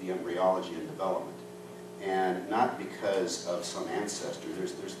the embryology and development, and not because of some ancestor.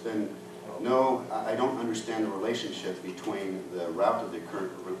 There's been no, I don't understand the relationship between the route of the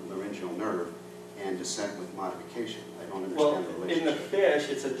recurrent laryngeal nerve and descent with modification. I don't understand Well, the in relationship. the fish,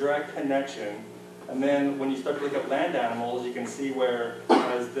 it's a direct connection. And then when you start to look at land animals, you can see where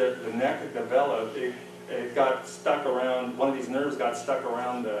as the neck developed, it got stuck around, one of these nerves got stuck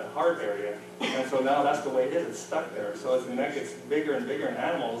around the heart area. And so now that's the way it is, it's stuck there. So as the neck gets bigger and bigger in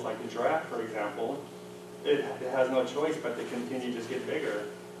animals, like the giraffe, for example, it has no choice but to continue to just get bigger.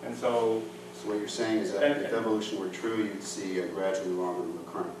 And so... So what you're saying is that if evolution were true, you'd see a gradually longer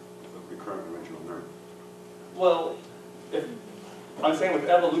recurrent laryngeal nerve. Well, I'm saying with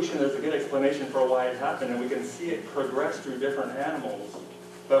evolution, there's a good explanation for why it happened, and we can see it progress through different animals.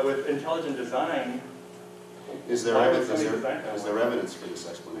 But with intelligent design, Is there why would evidence, somebody design that is way? there evidence for this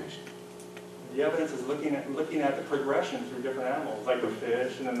explanation? The evidence is looking at the progression through different animals, like the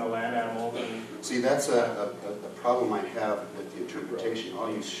fish and then the land animals. And See, that's a problem I have with the interpretation. All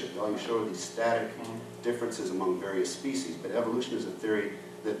you show are these static differences among various species, but evolution is a theory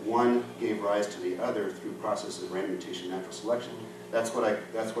that one gave rise to the other through process of random mutation, natural selection. That's what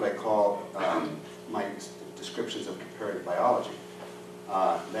I call my descriptions of comparative biology.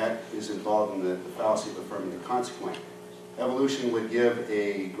 That is involved in the fallacy of affirming the consequent. Evolution would give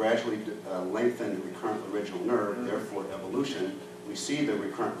a gradually lengthened recurrent laryngeal nerve, therefore evolution. We see the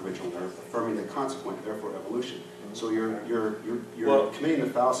recurrent laryngeal nerve affirming the consequent, therefore evolution. So you're committing the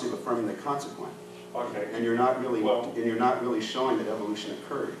fallacy of affirming the consequent, okay, and you're not really showing that evolution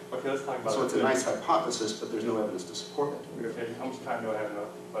occurred. okay, let's talk about So it. it's a nice hypothesis, but there's no evidence to support it. Okay, how much time do I have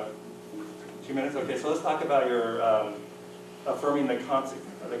left? About 2 minutes? Okay, so let's talk about your affirming the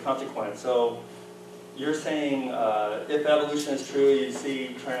consequent. So you're saying if evolution is true, you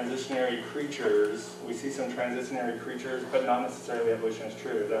see transitionary creatures. We see some transitionary creatures, but not necessarily evolution is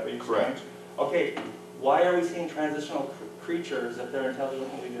true. Is that what you're saying? Correct. Okay, why are we seeing transitional creatures if they're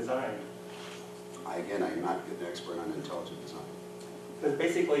intelligently designed? Again, I'm not an expert on intelligent design. Because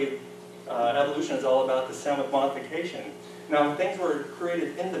basically, evolution is all about descent with modification. Now, when things were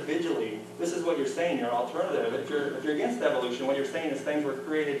created individually, this is what you're saying, your alternative. If you're against evolution, what you're saying is things were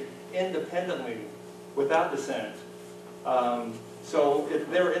created independently, without descent. So if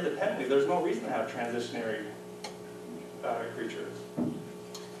they were independently, there's no reason to have transitionary creatures.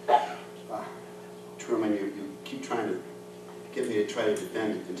 Truman, you keep trying to get me to try to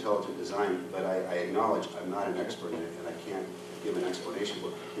defend intelligent design, but I acknowledge I'm not an expert in it and I can't give an explanation.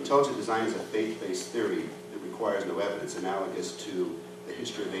 But intelligent design is a faith-based theory that requires no evidence, analogous to the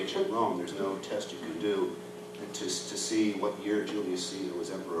history of ancient Rome. There's no test you can do to see what year Julius Caesar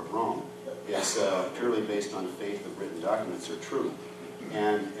was emperor of Rome. It's purely based on faith that written documents are true.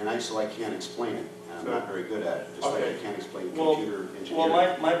 And so I can't explain it, and I'm not very good at it, just like I can't explain computer engineering.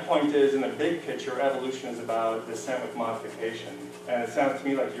 Well, my point is, in the big picture, evolution is about descent with modification. And it sounds to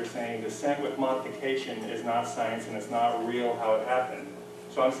me like you're saying descent with modification is not science and it's not real how it happened.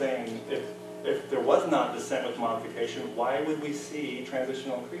 So I'm saying if there was not descent with modification, why would we see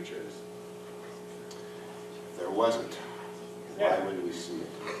transitional creatures? If there wasn't, Yeah. why would we see it?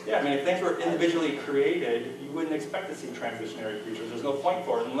 Yeah, I mean, if things were individually created, you wouldn't expect to see transitionary creatures. There's no point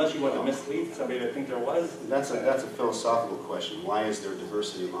for it, unless you want to mislead somebody to think there was. That's a philosophical question. Why is there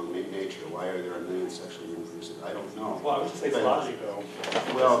diversity among nature? Why are there a million sexually reproduced? I don't know. Well, I would just say it's logic, though.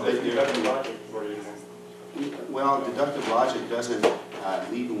 Well, It's but deductive logic, what are you saying? Well, deductive logic doesn't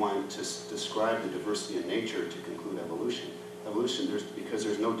lead one to describe the diversity in nature to conclude evolution. Evolution, because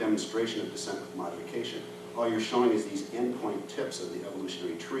there's no demonstration of descent with modification. All you're showing is these endpoint tips of the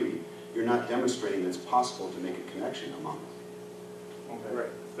evolutionary tree. You're not demonstrating that it's possible to make a connection among them. Okay.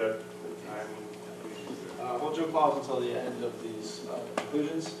 Right. That, Hold your applause until the end of these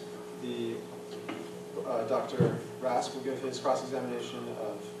conclusions. Dr. Rask will give his cross-examination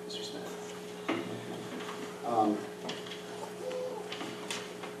of Mr. Smith.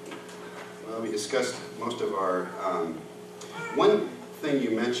 Well, we discussed most of our, one thing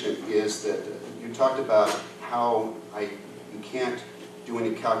you mentioned is that you talked about how you can't do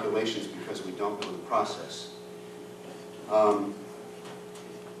any calculations because we don't know the process.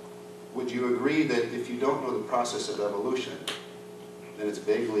 Would you agree that if you don't know the process of evolution, then it's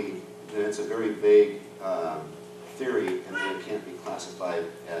a very vague theory, and then it can't be classified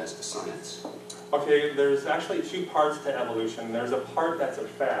as a science? okay, there's actually two parts to evolution. There's a part that's a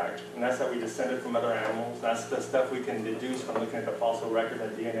fact, and that's that we descended from other animals. That's the stuff we can deduce from looking at the fossil record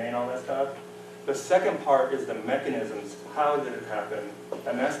and DNA and all that stuff. The second part is the mechanisms. How did it happen?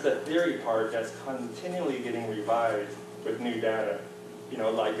 And that's the theory part that's continually getting revised with new data. You know,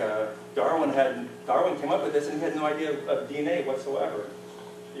 like Darwin came up with this and he had no idea of DNA whatsoever.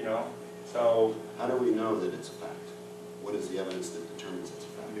 You know, so. How do we know that it's a fact? What is the evidence that determines it's a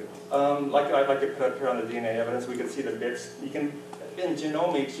fact? Like I'd like to put up here on the DNA evidence, we can see the bits. You can, in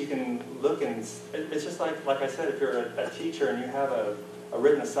genomics, you can look and it's just like I said, if you're a teacher and you have a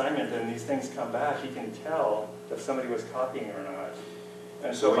written assignment and these things come back, you can tell if somebody was copying or not.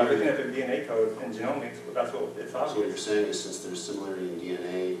 And so by looking at the DNA code in genomics, that's what it's obvious. So what you're saying is since there's similarity in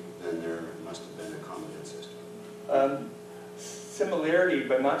DNA, then there must have been a common ancestor. Similarity,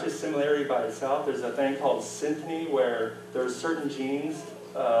 but not just similarity by itself. There's a thing called synteny where there's certain genes.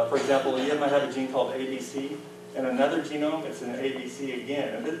 For example, you might have a gene called ABC. In another genome, it's an ABC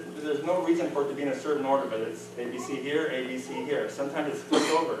again. And there's no reason for it to be in a certain order, but it's ABC here, ABC here. Sometimes it's flipped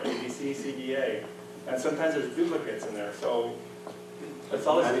over, ABC, CBA. And sometimes there's duplicates in there. So it's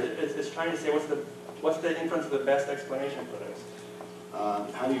all it's trying to say what's the inference of the best explanation for this.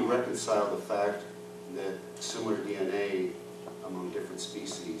 How do you reconcile the fact that similar DNA among different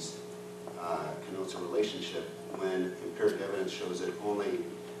species connotes a relationship when empiric evidence shows that only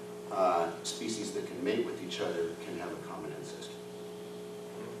species that can mate with each other can have a common ancestor?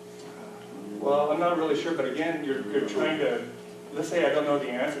 Well, I'm not really sure, but again, you're trying to, let's say I don't know the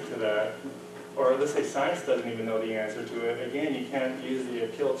answer to that, or let's say science doesn't even know the answer to it. Again, you can't use the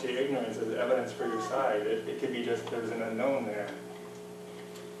appeal to ignorance as evidence for your side. It could be just there's an unknown there.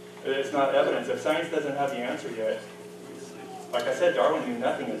 It's not evidence. If science doesn't have the answer yet, like I said, Darwin knew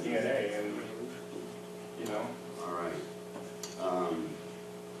nothing of DNA, and you know. All right.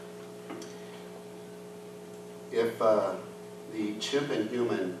 If the chimp and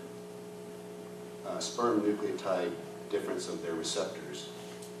human sperm nucleotide difference of their receptors,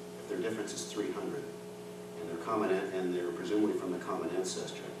 if their difference is 300, and they're presumably from the common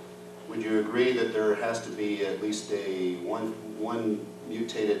ancestor, would you agree that there has to be at least one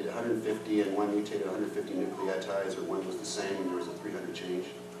mutated 150 and one mutated 150 nucleotides, or one was the same and there was a 300 change?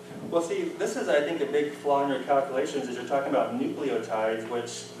 Well, see, this is, I think, a big flaw in your calculations is you're talking about nucleotides,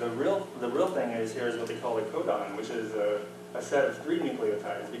 which the real thing is here is what they call a codon, which is a set of 3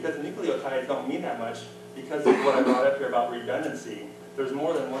 nucleotides. Because nucleotides don't mean that much because of what I brought up here about redundancy. There's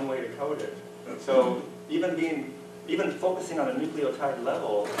more than one way to code it. So even focusing on a nucleotide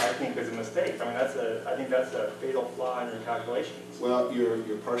level, I think, is a mistake. I mean, I think that's a fatal flaw in your calculations. Well, you're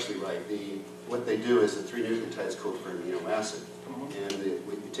partially right. What they do is the 3 nucleotides code for an amino acid. And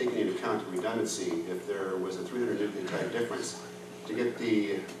taking into account the redundancy, if there was a 300 nucleotide difference, to get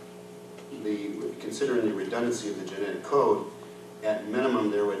considering the redundancy of the genetic code, at minimum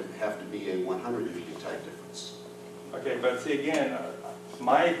there would have to be a 100 nucleotide difference. Okay, but see again,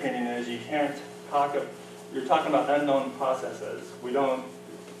 my opinion is you can't you're talking about unknown processes.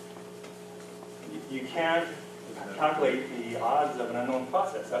 You can't calculate the odds of an unknown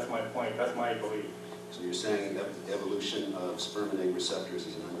process. That's my point, that's my belief. So you're saying that the evolution of sperm and egg receptors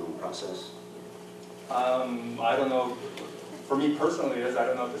is an unknown process? I don't know. For me personally, it is. I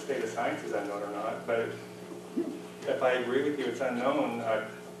don't know if the state of science is unknown or not. But if I agree with you, it's unknown.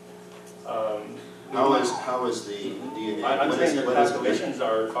 How is the DNA? I'm saying your calculations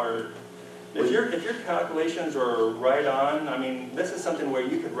are. If your calculations are right on, I mean, this is something where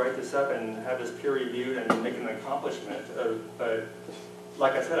you could write this up and have this peer reviewed and make an accomplishment. But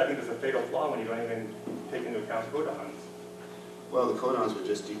like I said, I think there's a fatal flaw when you don't even take into account codons. Well, the codons would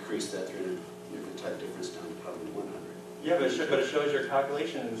just decrease that 300 nucleotide difference down to probably 100. Yeah, but it shows your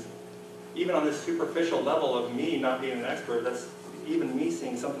calculations even on this superficial level of me not being an expert, that's even me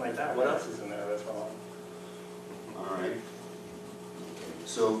seeing something like that. What else is in there that's wrong? All right.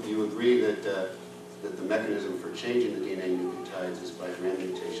 So you agree that that the mechanism for changing the DNA nucleotides is by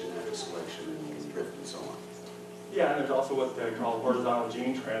random mutation after selection and drift and so on? Yeah, and there's also what they call horizontal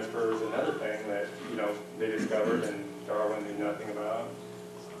gene transfers, another thing that, you know, they discovered and Darwin knew nothing about.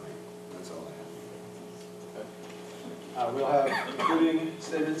 That's all I have. We'll have concluding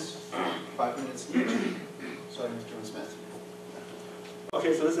statements, 5 minutes each, starting with Mr. Smith.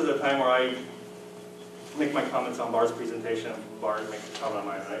 Okay, so this is a time where I make my comments on Bart's presentation. Bart makes a comment on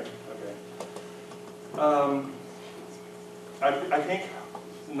mine, right? Okay. I think,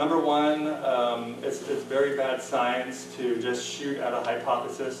 number one, it's very bad science to just shoot at a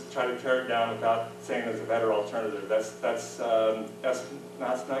hypothesis, try to tear it down without saying there's a better alternative. That's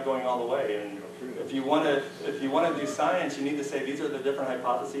not going all the way. And if you want to do science, you need to say these are the different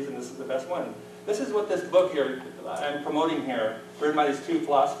hypotheses and this is the best one. This is what this book here I'm promoting here, written by these two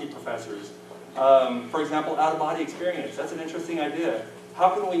philosophy professors. For example, out-of-body experience. That's an interesting idea. How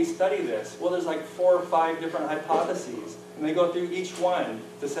can we study this? Well, there's like 4 or 5 different hypotheses, and they go through each one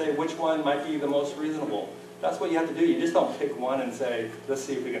to say which one might be the most reasonable. That's what you have to do. You just don't pick one and say, let's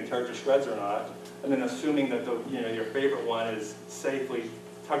see if we can tear it to shreds or not, and then assuming that your favorite one is safely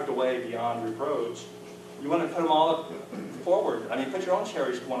tucked away beyond reproach. You want to put them all up forward. I mean, put your own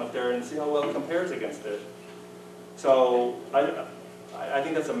cherished one up there and see how well it compares against it. So I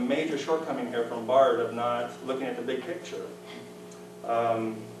think that's a major shortcoming here from Bart of not looking at the big picture.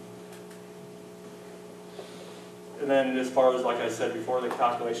 And then as far as, like I said before, the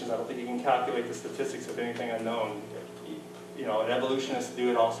calculations, I don't think you can calculate the statistics of anything unknown. You know, and evolutionists do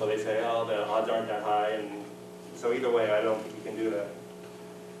it also. They say, oh, the odds aren't that high, and so either way, I don't think you can do that.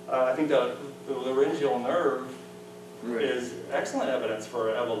 I think the laryngeal nerve is excellent evidence for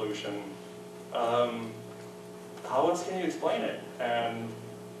evolution. How else can you explain it? And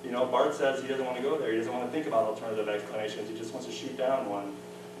you know, Bart says he doesn't want to go there. He doesn't want to think about alternative explanations. He just wants to shoot down one.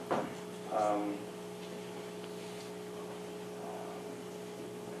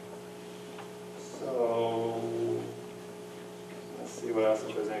 So let's see what else,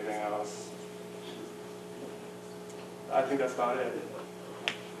 if there's anything else. I think that's about it.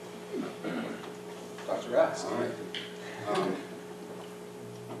 Dr. Rask. All right.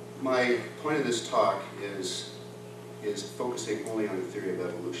 My point of this talk is focusing only on the theory of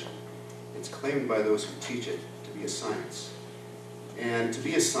evolution. It's claimed by those who teach it to be a science. And to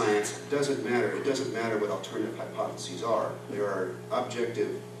be a science doesn't matter. It doesn't matter what alternative hypotheses are. There are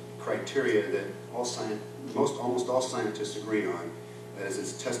objective criteria that almost all scientists agree on. That is,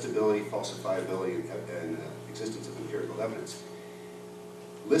 its testability, falsifiability, and existence of empirical evidence.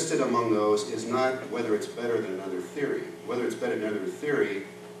 Listed among those is not whether it's better than another theory. Whether it's better than another theory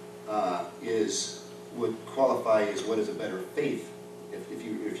would qualify as what is a better faith if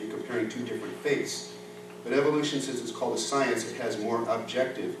you're comparing 2 different faiths. But evolution, since it's called a science, it has more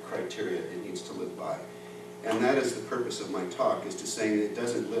objective criteria it needs to live by. And that is the purpose of my talk, is to saying that it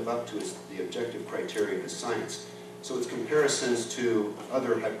doesn't live up to the objective criteria of science. So its comparisons to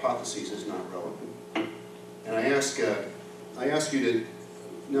other hypotheses is not relevant. And I ask you to,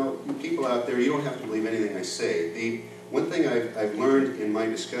 you people out there, you don't have to believe anything I say. One thing I've learned in my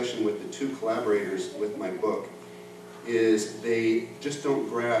discussion with the 2 collaborators with my book is they just don't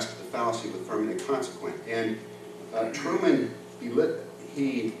grasp the fallacy of affirming the consequent. And Truman,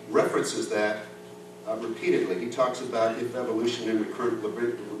 he references that repeatedly. He talks about if evolution then recurrent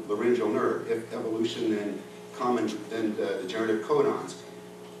laryngeal nerve, if evolution then degenerative codons.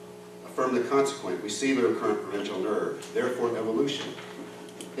 Affirm the consequent. We see the recurrent laryngeal nerve. Therefore, evolution.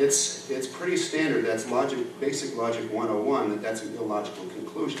 It's pretty standard. That's basic logic 101. That's an illogical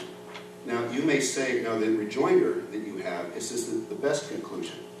conclusion. Now, you may say, no, the rejoinder that you have is the best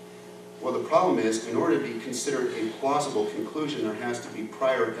conclusion. Well, the problem is, in order to be considered a plausible conclusion, there has to be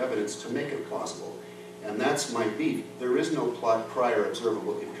prior evidence to make it plausible. And that's my beef. There is no prior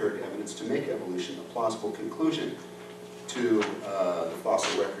observable empiric evidence to make evolution a plausible conclusion to the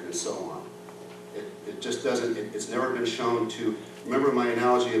fossil record and so on. It just doesn't, it's never been shown to, remember my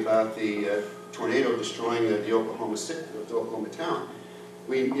analogy about the tornado destroying the Oklahoma town.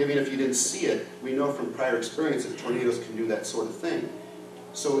 Even if you didn't see it, we know from prior experience that tornadoes can do that sort of thing.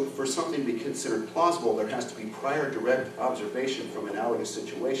 So for something to be considered plausible, there has to be prior direct observation from analogous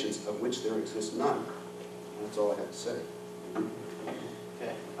situations of which there exists none. That's all I have to say.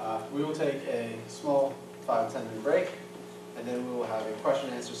 Okay, we will take a small 5 to 10 minute break, and then we will have a question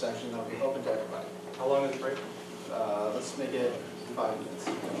and answer session that will be open to everybody. How long is the break? Let's make it 5 minutes.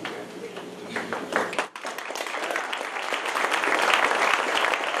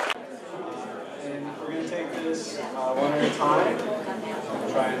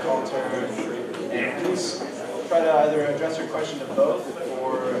 try and alter. And please try to either address your question to both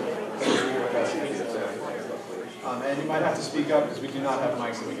or address it to and you might have to speak up because we do not have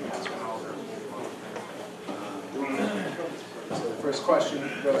mics that we can pass around. So the first question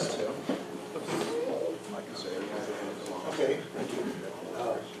goes to. Okay.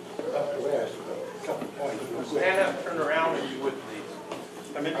 Dr. West, a couple points. Stand up, turn around, if you would, please.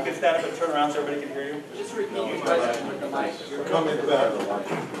 And maybe you can stand up and turn around so everybody can hear you. Just repeat your question with the mic. Your comment about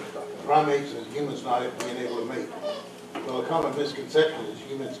primates and humans not being able to mate. Well, a common misconception is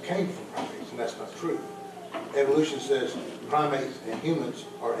humans came from primates, and that's not true. Evolution says primates and humans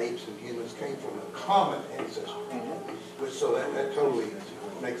are apes, and humans came from a common ancestor. Which, so that totally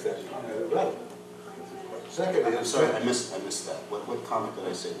makes that irrelevant. Second I'm is sorry, I missed that. What comment did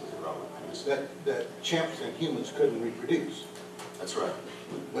I say that was irrelevant? I missed that. that chimps and humans couldn't reproduce. That's right.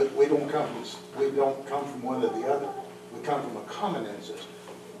 But we don't come from one or the other. We come from a common ancestor.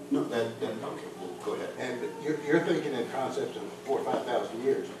 No, okay, well, go ahead. And you're thinking in concepts of 4,000 or 5,000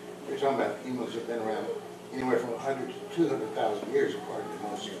 years. You're talking about humans have been around anywhere from 100 to 200,000 years, according to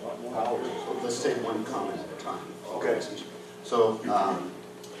most biologists. Let's take one comment at a time. Okay. So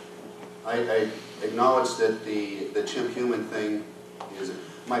I acknowledge that the chimp-human thing is.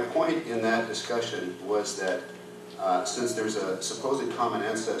 My point in that discussion was that since there's a supposed common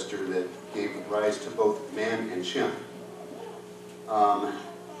ancestor that gave rise to both man and chimp,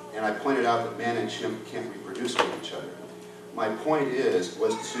 and I pointed out that man and chimp can't reproduce with each other. My point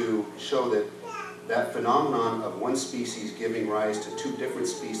was to show that phenomenon of one species giving rise to two different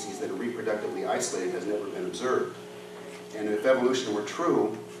species that are reproductively isolated has never been observed. And if evolution were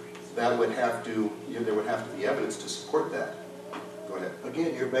true, that would have to, there would have to be evidence to support that. Go ahead.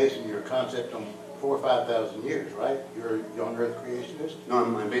 Again, you're basing your concept on 4,000 or 5,000 years, right? You're on Earth creationist? No,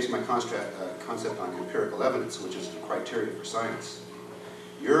 I'm basing my concept on empirical evidence, which is the criteria for science.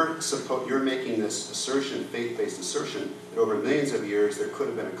 You're making this assertion, faith-based assertion, that over millions of years there could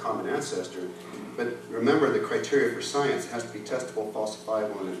have been a common ancestor. But remember, the criteria for science has to be testable,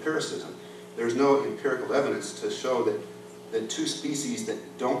 falsifiable, and empiricism. There's no empirical evidence to show that two species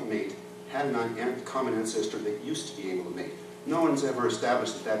that don't mate had a common ancestor that used to be able to mate. No one's ever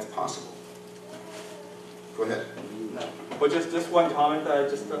established that that's possible. Go ahead. Well, just one comment that I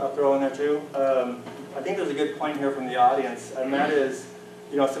just throw in there too. I think there's a good point here from the audience, and that is,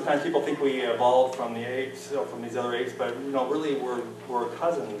 sometimes people think we evolved from the apes or from these other apes, but really we're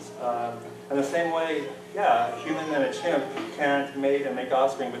cousins. In the same way, yeah, a human and a chimp can't mate and make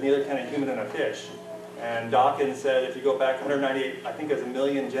offspring, but neither can a human and a fish. And Dawkins said if you go back 198, I think it's 1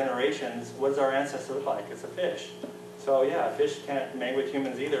 million generations, what does our ancestor look like? It's a fish. So yeah, a fish can't mate with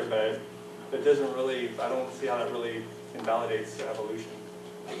humans either, but it doesn't really, I don't see how that really invalidates evolution.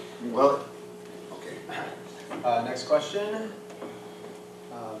 Well, okay. Next question.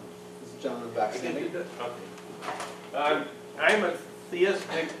 This gentleman back standing. I'm a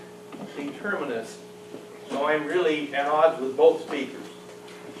theistic determinist, so I'm really at odds with both speakers.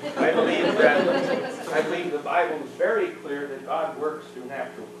 I believe the Bible is very clear that God works through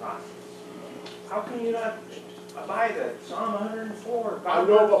natural processes. How can you not abide that? Psalm 104. I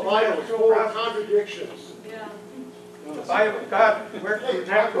know the Bible is full of contradictions. Yeah. The Bible, God works through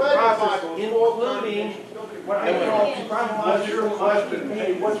natural processes, including what I call chronological. What's your question?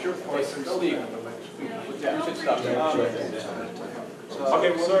 Hey, what's your question? Steve. Yeah, we should stop there.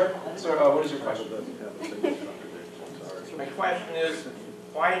 Okay, well, Sir, what is your question? My question is,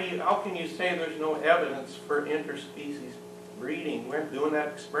 how can you say there's no evidence for interspecies breeding? We're doing that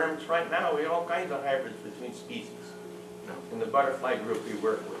experiments right now. We have all kinds of hybrids between species in the butterfly group we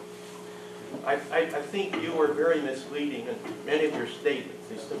work with. I think you are very misleading in many of your statements.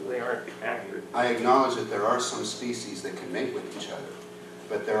 They simply aren't accurate. I acknowledge that there are some species that can mate with each other,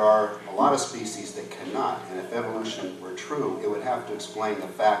 but there are a lot of species that cannot. And if evolution were true, it would have to explain the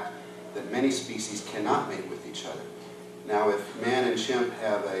fact that many species cannot mate with each other. Now, if man and chimp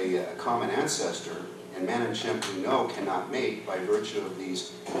have a common ancestor, and man and chimp we know cannot mate by virtue of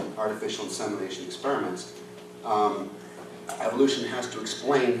these artificial insemination experiments, evolution has to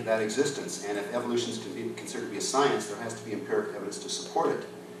explain that existence. And if evolution is considered to be a science, there has to be empirical evidence to support it.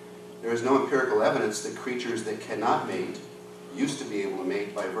 There is no empirical evidence that creatures that cannot mate used to be able to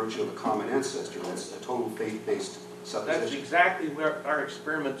mate by virtue of a common ancestor. That's a total faith-based supposition. That's exactly what our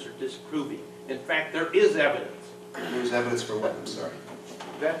experiments are disproving. In fact, there is evidence. There's evidence for what? I'm sorry.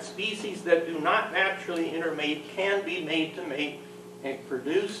 That species that do not naturally intermate can be made to mate and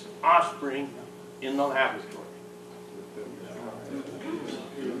produce offspring in the laboratory.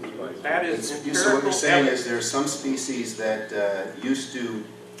 That is empirical So what you're saying evidence. is there are some species that used to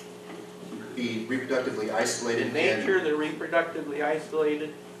be reproductively isolated. In nature, they're reproductively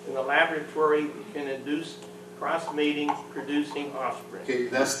isolated. In the laboratory, you can induce cross-mating, producing offspring. Okay,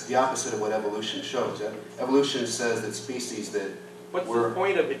 that's the opposite of what evolution shows. Evolution says that species that What's were... the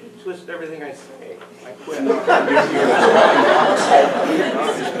point of it? You twist everything I say. I quit.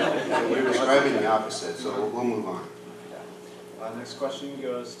 You're describing the opposite, so we'll move on. Next question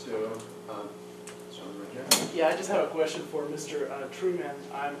goes to John right here. Yeah, I just have a question for Mr. Truman.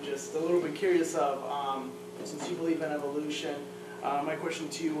 I'm just a little bit curious of, since you believe in evolution, my question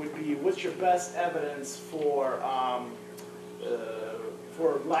to you would be, what's your best evidence for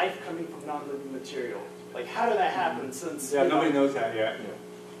life coming from non-living material? Like, how did that happen since... Yeah, nobody knows that yet.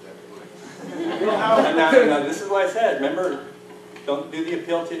 Well, how... No, this is what I said. Remember, don't do the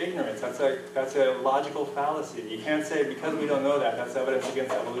appeal to ignorance. That's a logical fallacy. You can't say because we don't know that, that's evidence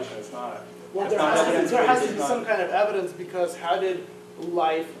against evolution. It's not. Well, It's there not evidence. has to be some kind of evidence, because how did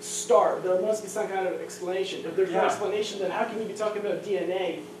life start? There must be some kind of explanation. If there's no Yeah. explanation, then how can you be talking about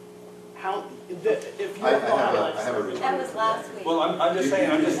DNA? How, if you I don't know how life have a started? report. That was last week. Well, I'm just saying,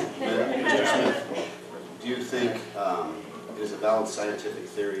 Mr. Smith, do you think it is a valid scientific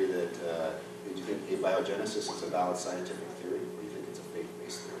theory that, do you think abiogenesis is a valid scientific theory, or do you think it's a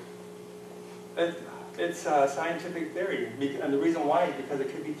faith-based theory? It's a scientific theory, and the reason why is because it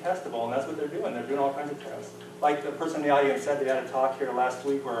could be testable, and that's what they're doing. They're doing all kinds of tests. Like the person in the audience said, they had a talk here last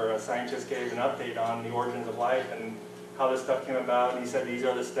week where a scientist gave an update on the origins of life and how this stuff came about, and he said these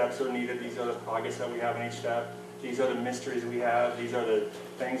are the steps that are needed, these are the progress that we have in each step, these are the mysteries we have, these are the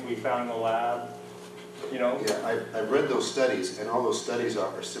things we found in the lab, you know? Yeah, I've read those studies, and all those studies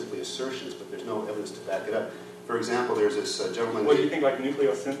are simply assertions, but there's no evidence to back it up. For example, there's this gentleman... What do you think, like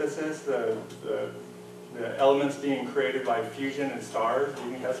nucleosynthesis, the elements being created by fusion in stars, do you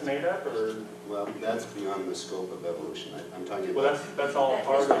think that's made up, or? Well, that's beyond the scope of evolution. I'm talking Well, about... that's all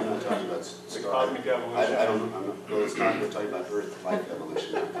part I'm of not talking about the star. cosmic evolution. I don't, I'm not, well, it's not, we're talking about Earth-like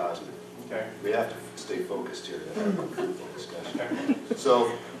evolution, not cosmic. Okay, We have to stay focused here to have a fruitful discussion. okay.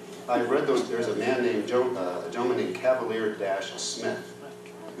 So, I've read those, there's a man named, a gentleman named Cavalier-Smith,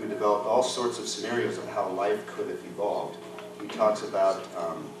 who developed all sorts of scenarios of how life could have evolved. He talks about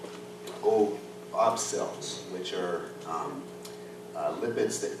OB cells, which are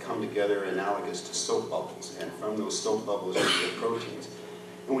lipids that come together analogous to soap bubbles, and from those soap bubbles you get proteins.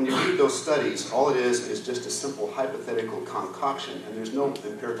 And when you read those studies, all it is just a simple hypothetical concoction, and there's no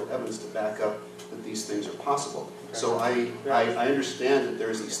empirical evidence to back up that these things are possible. So I understand that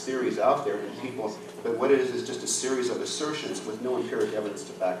there's these theories out there, and people, but what it is just a series of assertions with no empirical evidence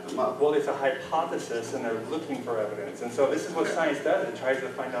to back them up. Well, it's a hypothesis, and they're looking for evidence. And so this is what science does. It tries to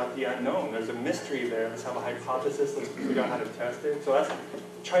find out the unknown. There's a mystery there. Let's have a hypothesis. Let's figure out how to test it. So that's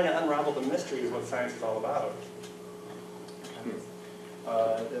trying to unravel the mystery is what science is all about.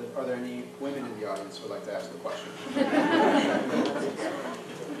 Are there any women in the audience who would like to ask a question?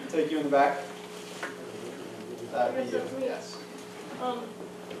 Take you in the back. Yes.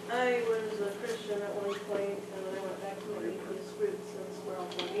 I was a Christian at one point, and I went back to my atheist roots, since we're all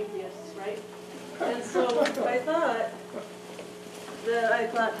born atheists, right? And so I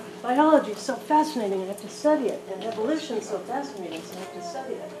thought biology is so fascinating, I have to study it, and evolution is so fascinating, so I have to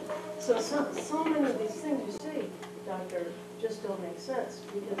study it. So many of these things you say, Doctor, just don't make sense,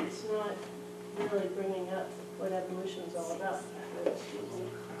 because it's not really bringing up what evolution is all about.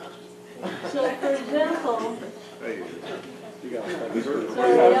 So, for example, sorry,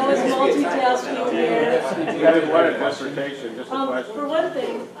 I was multitasking here. What a dissertation, just a question. For one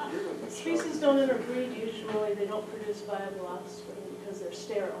thing, species don't interbreed usually, they don't produce viable offspring because they're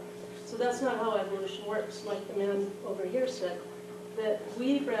sterile. So that's not how evolution works, like the man over here said, that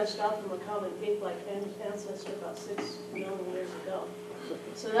we branched off from a common ape-like ancestor about 6 million years ago.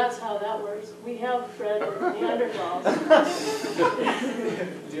 So that's how that works. We have bred Neanderthals.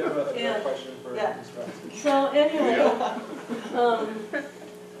 Do you have a question for yeah. Ms. Bransky? So anyway,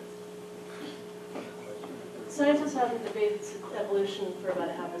 scientists haven't debated evolution for about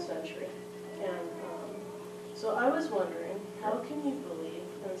a half a century. And so I was wondering, how can you believe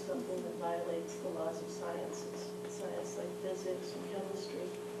in something that violates the laws of science like physics and chemistry?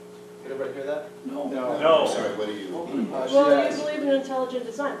 Did everybody hear that? No. I'm sorry, what do you... Well, she you asked. believe in intelligent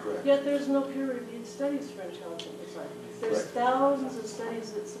design, Correct. yet there's no peer-reviewed studies for intelligent design. There's thousands of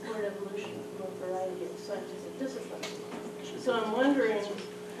studies that support evolution from a variety of scientific disciplines. So I'm wondering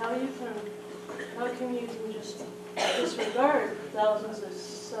how you can just disregard thousands of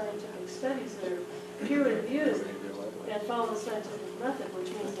scientific studies that are peer-reviewed and follow the scientific method,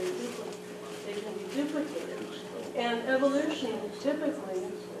 which means they can be duplicated. And evolution, typically,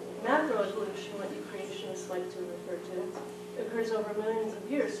 macroevolution, what you creationists like to refer to, occurs over millions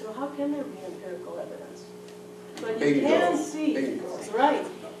of years, so how can there be empirical evidence? But you Bingo. can see, Bingo. right,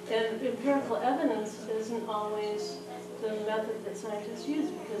 and empirical evidence isn't always the method that scientists use,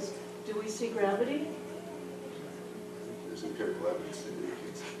 because do we see gravity? There's empirical evidence that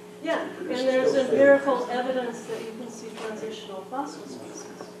indicates. Yeah, and there's empirical evidence that you can see transitional fossil species.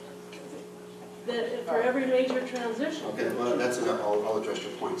 That for every major transition. Okay, well, that's enough. I'll address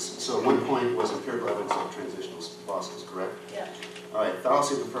your points. So one point was empirical evidence of transitional fossils, correct? Yeah. All right,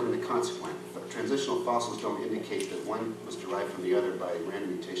 fallacy of affirming the consequent. Transitional fossils don't indicate that one was derived from the other by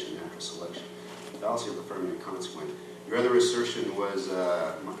random mutation and natural selection. Fallacy of affirming the consequent. Your other assertion was,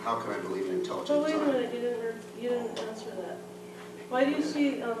 how can I believe in intelligent But wait a design? minute, you didn't answer that. Why do you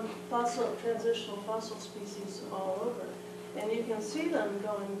see transitional fossil species all over? And you can see them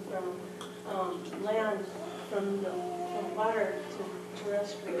going from land, from water to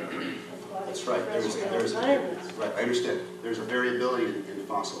terrestrial, aquatic, That's right. terrestrial environments. Right, I understand. There's a variability in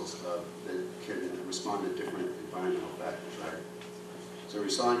fossils that can respond to different environmental factors, right? So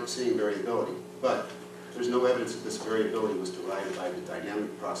we're seeing variability, but there's no evidence that this variability was derived by the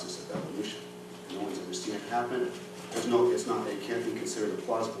dynamic process of evolution. No one's ever seen it happen. It can't be considered a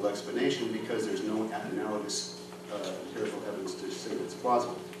plausible explanation because there's no analogous empirical evidence to say that it's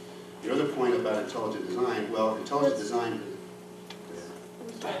plausible. The other point about intelligent design, well, intelligent design.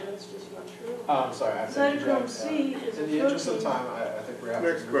 I'm sorry, that's just not true. I'm sorry, I have to Cytochrome interject. C is a In the interest of protein. time, I think we're having.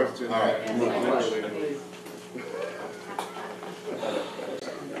 Next question. All right.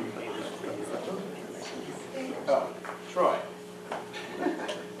 Oh, Troy.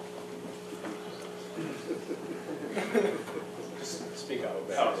 Just speak up a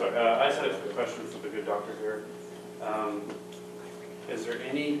bit. Oh, sorry. I just had a question for the good doctor here. Is there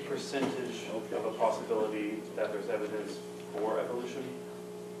any percentage of a possibility that there's evidence for evolution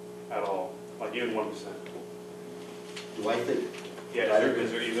at all? Like even 1%? Do I think? Yeah,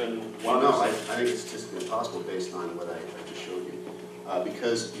 is there even 1%? Well, no, I think it's just impossible based on what I just showed you.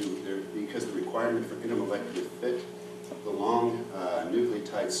 Because the requirement for intermolecular fit, the long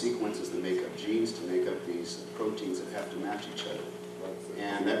nucleotide sequences that make up genes to make up these proteins that have to match each other.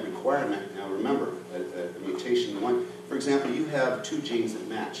 And that requirement, now remember, a mutation one, for example, you have two genes that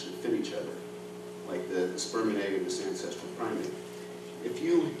match, that fit each other, like the sperm and egg of this ancestral primate.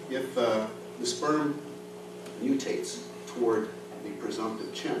 If the sperm mutates toward the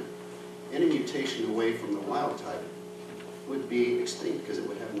presumptive chimp, any mutation away from the wild type would be extinct because it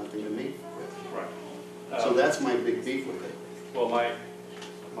would have nothing to mate with. Right. So that's my big beef with it. Well, my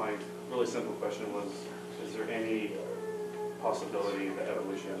really simple question was, is there any possibility that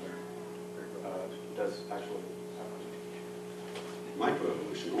evolution does actually happen?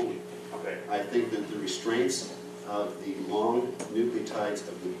 Microevolution only. Okay. I think that the restraints of the long nucleotides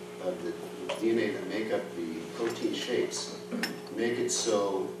of the DNA that make up the protein shapes make it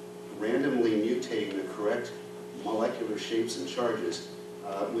so randomly mutating the correct molecular shapes and charges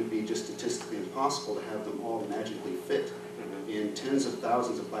would be just statistically impossible to have them all magically fit in tens of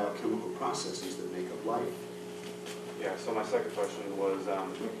thousands of biochemical processes that make up life. Yeah, so my second question was,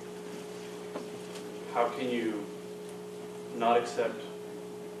 how can you not accept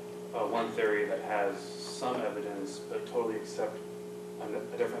one theory that has some evidence, but totally accept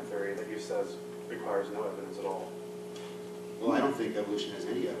a different theory that you says requires no evidence at all? Well, I don't think evolution has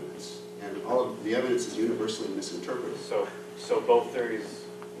any evidence, and all of the evidence is universally misinterpreted. So both theories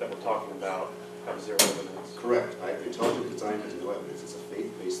that we're talking about have zero evidence? Correct. Intelligent design has no evidence. It's a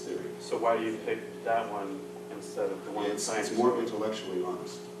faith-based theory. So why do you pick that one instead of the one that science It's is more doing? intellectually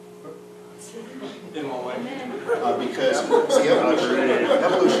honest. In what way? Because, see,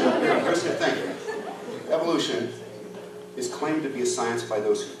 evolution is claimed to be a science by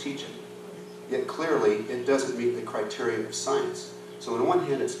those who teach it. Yet clearly, it doesn't meet the criteria of science. So on one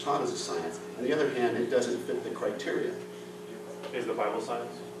hand, it's taught as a science. On the other hand, it doesn't fit the criteria. Is the Bible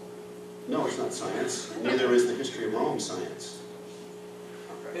science? No, it's not science. Neither is the history of Rome science.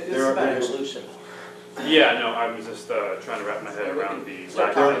 It's There are- about there's- evolution. Yeah, no, I'm just trying to wrap my head around the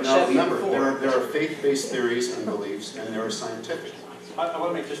lack Now, of remember, there are faith-based theories and beliefs, and there are scientific. I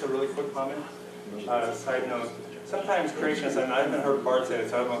want to make just a really quick comment. Side note, sometimes creationists, and I haven't heard Bart say it,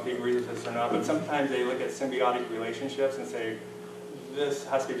 so I don't know if he agrees with this or not, but sometimes they look at symbiotic relationships and say, this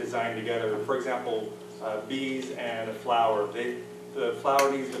has to be designed together. For example, bees and a flower. The flower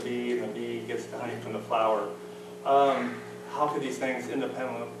needs the bee, and the bee gets the honey from the flower. How could these things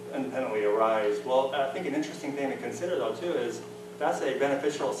independently arise? Well, I think an interesting thing to consider, though, too, is that's a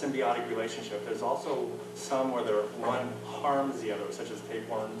beneficial symbiotic relationship. There's also some where one harms the other, such as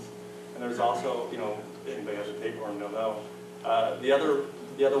tapeworms. And there's also, anybody has a tapeworm, they'll know. The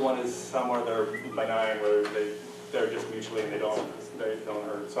other one is some where they're benign, where they're just mutually, and they don't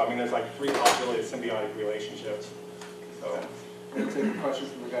hurt. So I mean, there's like 3 possibilities of symbiotic relationships. So. We'll take a question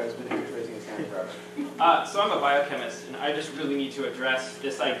from the guy who's been raising his hand forever. So I'm a biochemist, and I just really need to address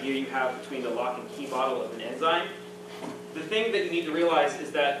this idea you have between the lock and key model of an enzyme. The thing that you need to realize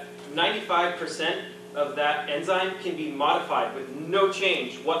is that 95% of that enzyme can be modified with no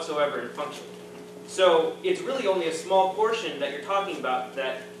change whatsoever in function. So it's really only a small portion that you're talking about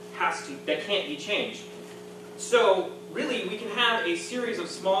that can't be changed. So really, we can have a series of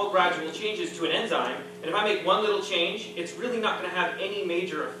small gradual changes to an enzyme, and if I make one little change, it's really not going to have any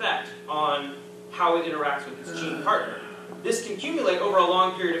major effect on how it interacts with its gene partner. This can accumulate over a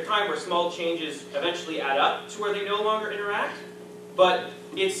long period of time where small changes eventually add up to where they no longer interact, but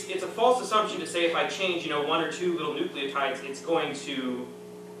it's a false assumption to say if I change 1 or 2 little nucleotides, it's going to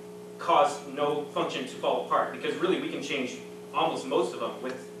cause no function to fall apart, because really we can change almost most of them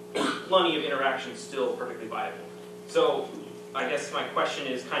with plenty of interactions still perfectly viable. So I guess my question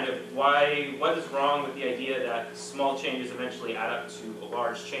is kind of what is wrong with the idea that small changes eventually add up to a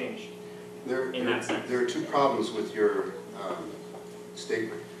large change in that sense? There are 2 problems with your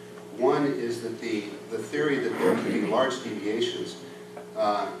statement. One is that the theory that there can be large deviations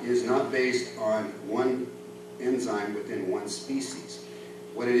is not based on one enzyme within one species.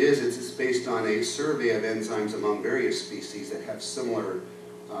 What it is, it's based on a survey of enzymes among various species that have similar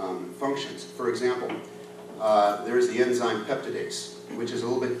functions. For example, there's the enzyme peptidase, which is a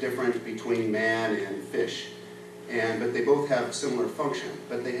little bit different between man and fish. But they both have similar function,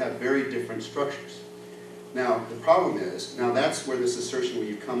 but they have very different structures. Now, the problem is, that's where this assertion that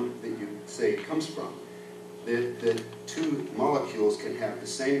you say comes from, that 2 molecules can have the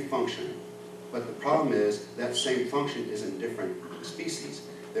same function, but the problem is that same function is in different species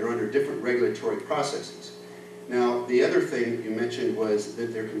that are under different regulatory processes. Now, the other thing you mentioned was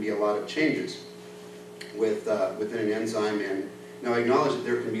that there can be a lot of changes within an enzyme, and now I acknowledge that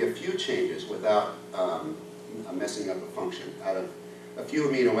there can be a few changes without messing up a function. Out of a few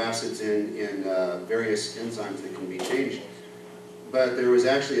amino acids in various enzymes that can be changed. But there was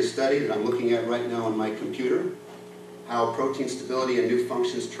actually a study that I'm looking at right now on my computer, how protein stability and new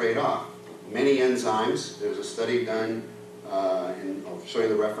functions trade off. Many enzymes, there's a study done, and I'll show you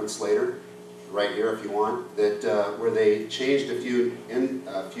the reference later, right here if you want, that where they changed a few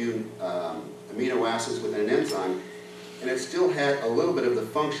amino acids within an enzyme, and it still had a little bit of the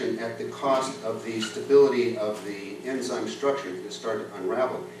function at the cost of the stability of the enzyme structure that started to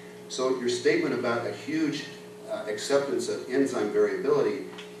unravel. So your statement about a huge acceptance of enzyme variability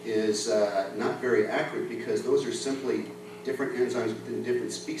is not very accurate, because those are simply different enzymes within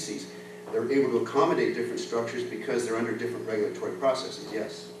different species. They're able to accommodate different structures because they're under different regulatory processes,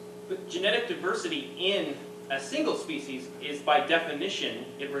 yes. But genetic diversity in a single species is, by definition,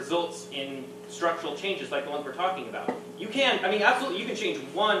 it results in structural changes like the ones we're talking about. You can, absolutely, you can change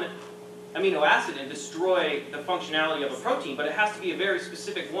one amino acid and destroy the functionality of a protein, but it has to be a very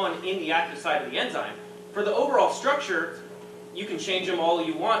specific one in the active site of the enzyme. For the overall structure, you can change them all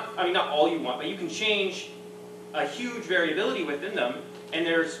you want. Not all you want, but you can change a huge variability within them, and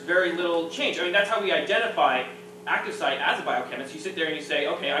there's very little change. That's how we identify active site as a biochemist. You sit there and you say,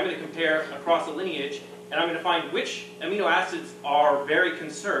 okay, I'm going to compare across a lineage, and I'm going to find which amino acids are very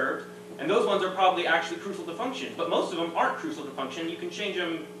conserved, and those ones are probably actually crucial to function. But most of them aren't crucial to function. You can change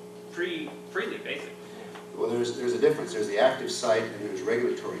them freely, basically. Well, there's a difference. There's the active site and there's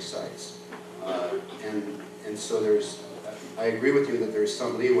regulatory sites. And so I agree with you that there's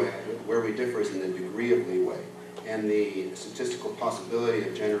some leeway. Where we differ is in the degree of leeway and the statistical possibility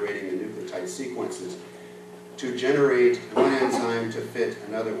of generating the nucleotide sequences to generate one enzyme to fit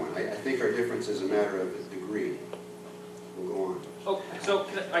another one. I think our difference is a matter of degree. We'll go on. Oh, so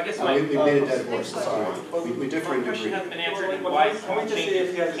I guess we made a dead horse. Sorry. We differ in question degree. hasn't been answered. Well, Why can we just see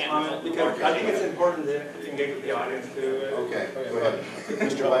if he has a comment? Because I think it's important to engage with the audience too. Okay, go ahead.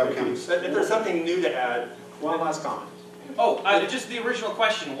 Mr. Biochemist. If there's something new to add. One last comment. Oh, just the original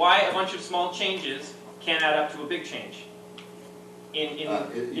question. Why a bunch of small changes can add up to a big change in You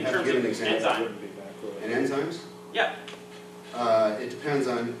terms have to give of an example. enzyme? And enzymes? Yeah. It depends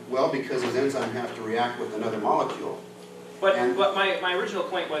on, because those enzymes have to react with another molecule. But my original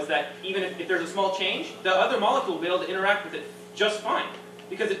point was that even if there's a small change, the other molecule will be able to interact with it just fine,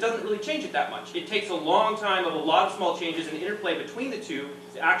 because it doesn't really change it that much. It takes a long time of a lot of small changes and the interplay between the two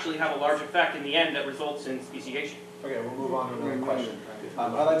to actually have a large effect in the end that results in speciation. Okay, we'll move on to another question.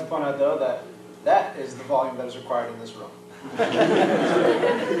 I'd like to point out, though, that is the volume that is required in this room. All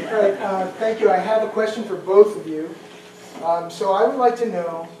right, thank you. I have a question for both of you. So I would like to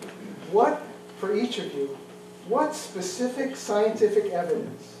know for each of you, what specific scientific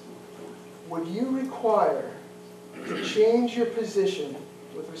evidence would you require to change your position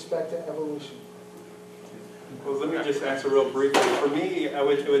with respect to evolution? Well, let me just answer real briefly. For me,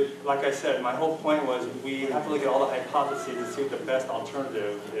 it would, like I said, my whole point was we have to look at all the hypotheses to see what the best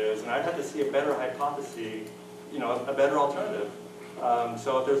alternative is, and I'd have to see a better hypothesis, you know, a better alternative.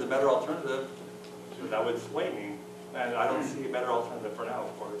 So if there's a better alternative, that would sway me, and I don't see a better alternative for now,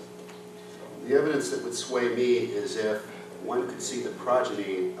 of course. The evidence that would sway me is if one could see the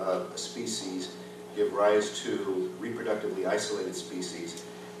progeny of a species give rise to reproductively isolated species.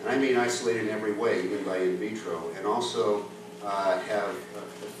 And I mean isolated in every way, even by in vitro, and also have a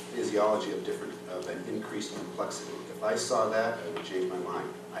physiology of an increased complexity. If I saw that, I would change my mind.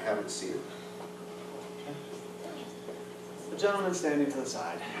 I haven't seen it. The gentleman standing to the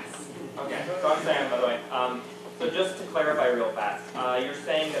side. Okay, so I'm Sam, by the way. So just to clarify real fast, you're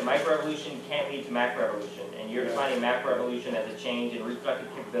saying that microevolution can't lead to macroevolution, and you're defining macroevolution as a change in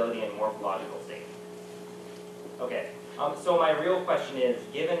reproductive capability and morphological state. Okay, so my real question is,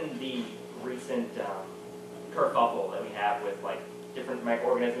 given the recent kerfuffle that we have with like different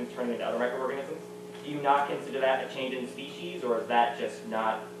microorganisms turning into other microorganisms, do you not consider that a change in species, or is that just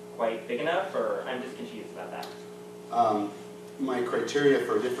not quite big enough, or I'm just confused about that? My criteria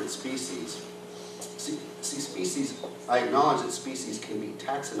for different species, species, I acknowledge that species can be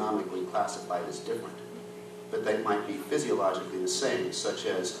taxonomically classified as different, but they might be physiologically the same, such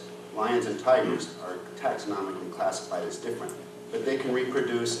as lions and tigers are taxonomically classified as different, but they can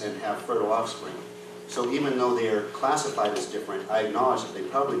reproduce and have fertile offspring. So even though they are classified as different, I acknowledge that they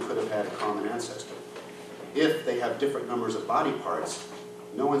probably could have had a common ancestor. If they have different numbers of body parts,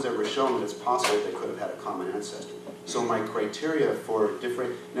 no one's ever shown that it's possible they could have had a common ancestor. So my criteria for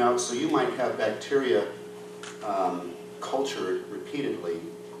different, now, so you might have bacteria cultured repeatedly,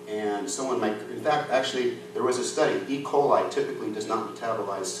 and someone might, in fact, actually, there was a study, E. coli typically does not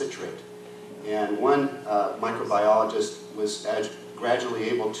metabolize citrate. And one microbiologist was gradually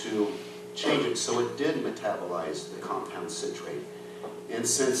able to change it so it did metabolize the compound citrate. And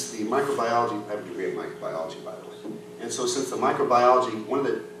since the microbiology, I have a degree in microbiology, by the way, and so since the microbiology, one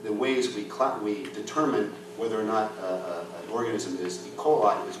of the ways we determine whether or not an organism is E.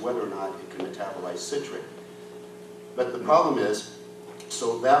 coli is whether or not it can metabolize citrate. But the problem is,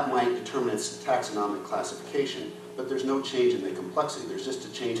 so that might determine its taxonomic classification, but there's no change in the complexity. There's just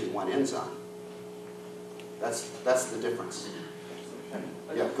a change in one enzyme. That's the difference.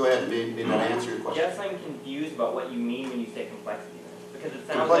 Yeah, go ahead. Maybe that answer your I question. guess I'm confused about what you mean when you say complexity. Because it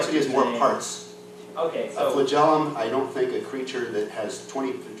sounds Complexity like is more saying, parts. Okay, A so flagellum, I don't think a creature that has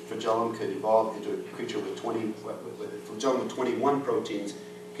 20 flagellum could evolve into a creature with 20, with a flagellum with 21 proteins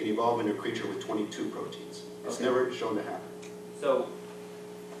could evolve into a creature with 22 proteins. It's Okay. never shown to happen. So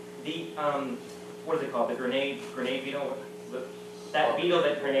the what is it called? The grenade beetle. That beetle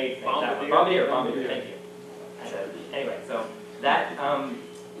that grenades things. Bombardier. Thank you. Anyway, so that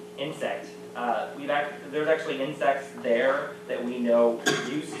insect. There's actually insects there that we know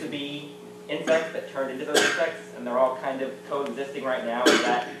used to be insects that turned into those insects, and they're all kind of coexisting right now. Is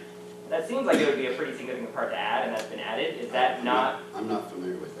that seems like it would be a pretty significant part to add, and that's been added. Is that not? I'm not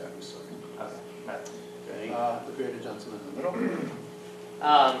familiar with that. I'm sorry. Okay. The bearded gentleman in the middle.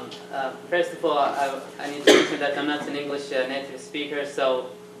 First of all, I need to mention that I'm not an English native speaker, so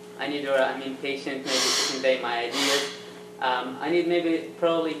I need your patient maybe to convey my ideas. I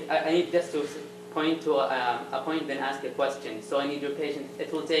need just to point to a point, then ask a question. So I need your patience.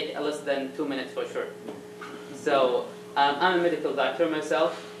 It will take less than 2 minutes for sure. So I'm a medical doctor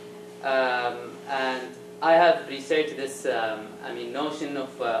myself, and I have researched this notion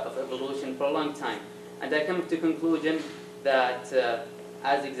of evolution for a long time, and I come to conclusion that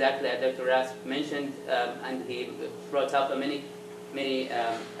as exactly as Dr. Rasp mentioned, and he brought up many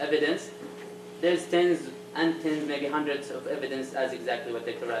evidence, there's tens and tens, maybe hundreds of evidence as exactly what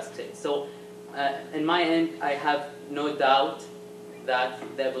Dr. Rasp said. So in my end, I have no doubt that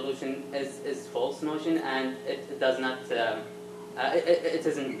the evolution is false notion, and it does not, it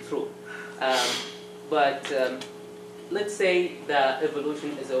isn't true. But let's say that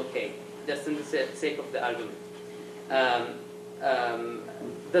evolution is okay, just in the sake of the argument.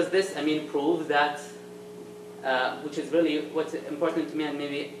 Does this, prove that, which is really what's important to me and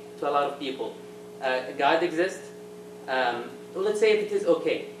maybe to a lot of people, God exists? Let's say if it is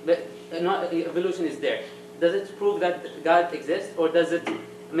okay, but evolution is there. Does it prove that God exists, or does it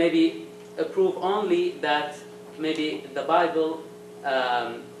maybe prove only that maybe the Bible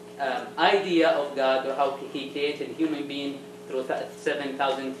idea of God, or how He created human being through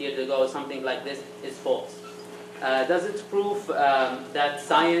 7,000 years ago, or something like this, is false? Does it prove that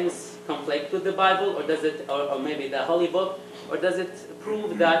science conflicts with the Bible, or does it, or maybe the Holy Book, or does it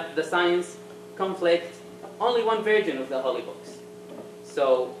prove that the science conflicts only one version of the holy books.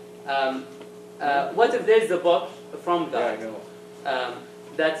 So what if there's a book from God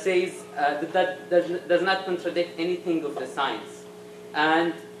that says that does not contradict anything of the science,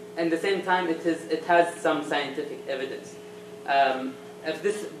 and at the same time it has some scientific evidence? If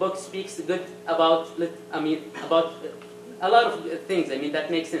this book speaks good about about a lot of things, that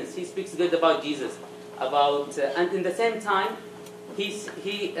makes sense. He speaks good about Jesus, and in the same time,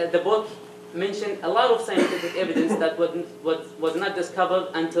 the book mentioned a lot of scientific evidence that was not discovered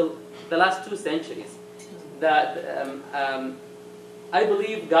until the last 2 centuries. That I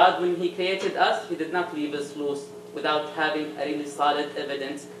believe God, when He created us, He did not leave us loose without having a really solid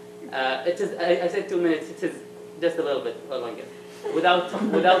evidence. I said 2 minutes. It is just a little bit longer. Without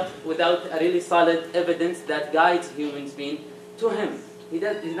a really solid evidence that guides humans being to Him. He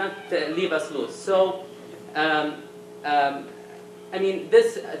did not leave us loose. So,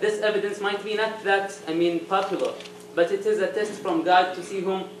 this evidence might be not that popular, but it is a test from God to see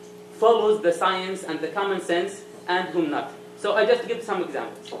whom follows the science and the common sense and whom not. So I just give some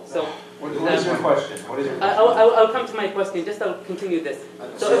examples. So what is your question? I'll come to my question. I'll continue this.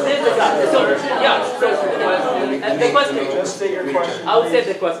 So if there's a God, the question. Just state your question. I'll say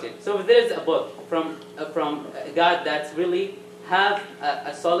the question. So if there's a book from God that's really have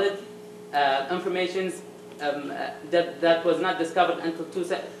a solid information that was not discovered until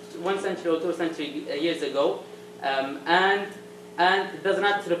 1 century or 2 century years ago, and does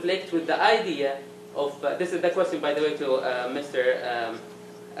not reflect with the idea of this is the question, by the way, to Mr.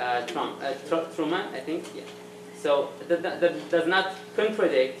 Truman, I think. Yeah. So that does not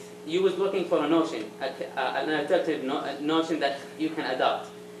contradict. You was looking for a notion, an alternative notion that you can adopt.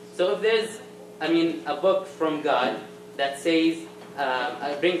 So if there's, a book from God that says,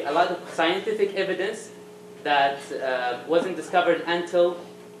 I bring a lot of scientific evidence that wasn't discovered until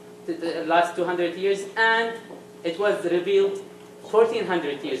the last 200 years, and it was revealed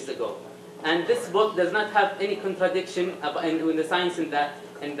 1400 years ago. And this book does not have any contradiction in the science in the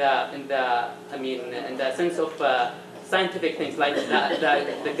sense of scientific things, like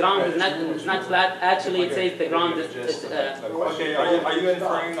the ground is not flat. Actually, it says the ground is. Okay, are you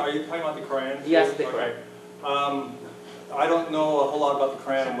talking about the Quran? Yes, the Quran. Okay. I don't know a whole lot about the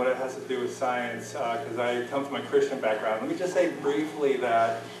Quran and what it has to do with science because I come from a Christian background. Let me just say briefly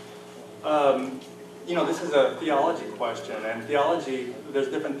that this is a theology question, and theology, there's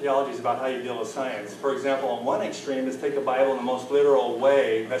different theologies about how you deal with science. For example, on one extreme is take the Bible in the most literal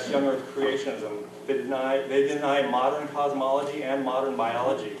way, that's young earth creationism. They deny modern cosmology and modern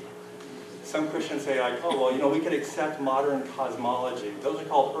biology. Some Christians say, like, oh, well, we could accept modern cosmology. Those are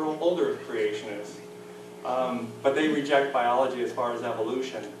called old earth creationists. But they reject biology as far as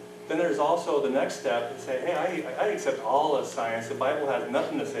evolution. Then there's also the next step to say, hey, I accept all of science. The Bible has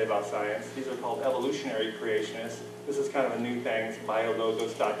nothing to say about science. These are called evolutionary creationists. This is kind of a new thing.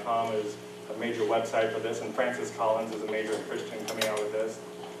 Biologos.com is a major website for this, and Francis Collins is a major Christian coming out with this.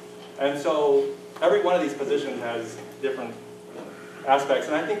 And so every one of these positions has different aspects.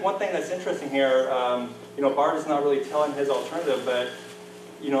 And I think one thing that's interesting here, Bart is not really telling his alternative, but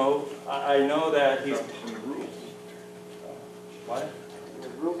I know that he's... What?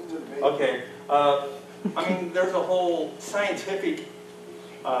 Okay. There's a whole scientific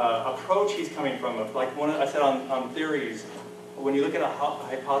approach he's coming from. Like I said on theories, when you look at a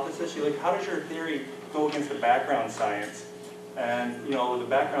hypothesis, you look, how does your theory go against the background science? And, the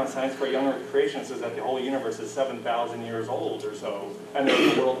background science for younger creationists is that the whole universe is 7,000 years old or so, and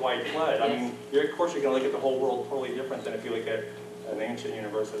there's a worldwide flood. Of course you're going to look at the whole world totally different than if you look at an ancient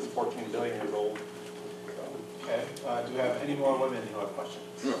universe that's 14 billion years old. Okay. Do we have any more women who have questions?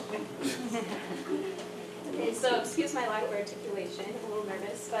 Okay, so excuse my lack of articulation, I'm a little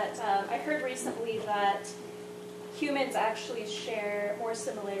nervous, but I heard recently that humans actually share more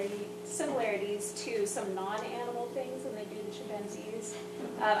similarities to some non-animal things than they do to chimpanzees.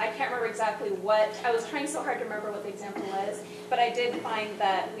 I can't remember exactly what, I was trying so hard to remember what the example was, but I did find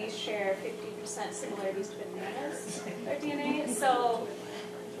that we share 50% similarities to bananas, our DNA, so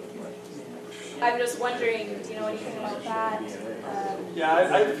I'm just wondering, do you know anything about that? Yeah,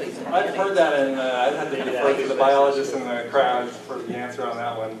 I've heard that, and I'd have to defer to the biologists in the crowd for the answer on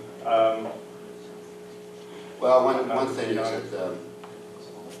that one. Well, one thing is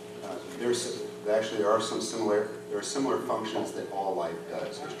that there are similar functions that all life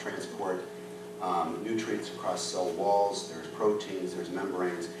does. There's transport nutrients across cell walls, there's proteins, there's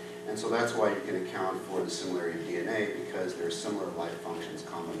membranes, and so that's why you can account for the similarity of DNA, because there's similar life functions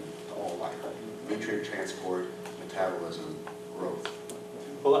common to all life. Nutrient transport, metabolism, growth.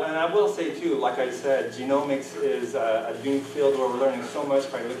 Well, and I will say too, like I said, genomics is a new field where we're learning so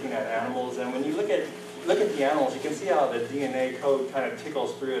much by looking at animals. And when you look at look at the animals, you can see how the DNA code kind of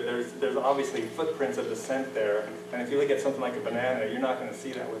tickles through it. There's obviously footprints of descent there. And if you look at something like a banana, you're not going to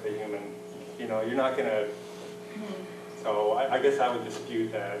see that with a human. You know, you're not going to. So I guess I would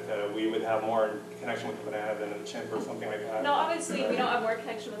dispute that we would have more connection with the banana than a chimp or something like that. No, obviously we don't have more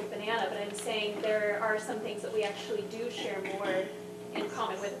connection with the banana, but I'm saying there are some things that we actually do share more in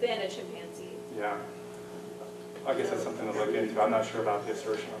common with than a chimpanzee. Yeah. I guess that's something to look into. I'm not sure about the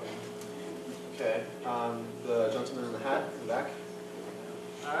assertion of it. Okay, the gentleman in the hat in the back.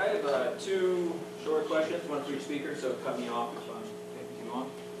 I have two short questions, one for each speaker, so cut me off if I'm taking too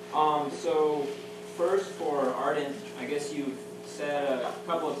long. So first for Arden, I guess you've said a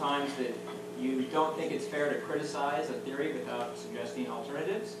couple of times that you don't think it's fair to criticize a theory without suggesting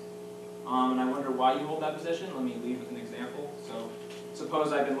alternatives. And I wonder why you hold that position. Let me lead with an example. So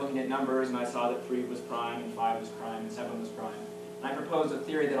suppose I've been looking at numbers and I saw that 3 was prime and 5 was prime and 7 was prime. And I proposed a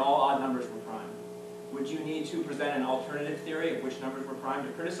theory that all odd numbers were prime. Would you need to present an alternative theory of which numbers were prime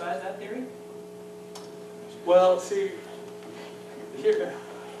to criticize that theory? Well, see, here,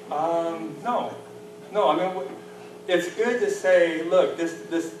 no. No, I mean, it's good to say, look,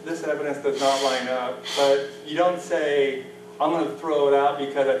 this evidence does not line up, but you don't say, I'm going to throw it out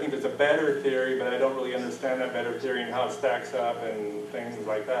because I think there's a better theory, but I don't really understand that better theory and how it stacks up and things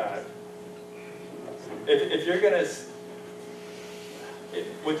like that. If you're going to,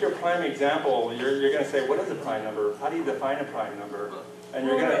 with your prime example, you're going to say, what is a prime number? How do you define a prime number? And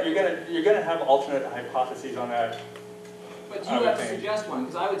you're going to have alternate hypotheses on that. But you have to suggest one,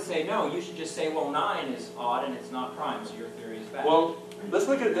 because I would say, no, you should just say, well, 9 is odd and it's not prime, so your theory is bad. Well, let's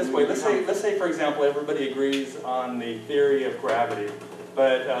look at it this way. Let's say, for example, everybody agrees on the theory of gravity.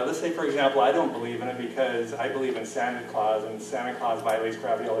 But let's say, for example, I don't believe in it because I believe in Santa Claus, and Santa Claus violates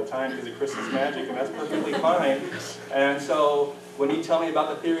gravity all the time because of Christmas magic, and that's perfectly fine. And so when you tell me about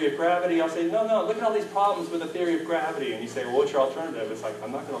the theory of gravity, I'll say, no, look at all these problems with the theory of gravity. And you say, well, what's your alternative? It's like,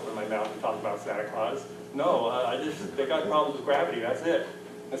 I'm not going to open my mouth and talk about Santa Claus. No, they got problems with gravity, that's it.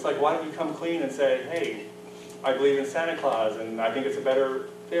 It's like, why don't you come clean and say, hey, I believe in Santa Claus, and I think it's a better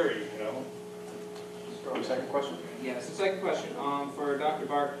theory, you know? Your second question? Yes, the second question for Dr.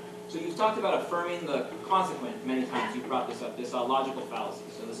 Bart. So you've talked about affirming the consequent many times. You've brought this up, this logical fallacy.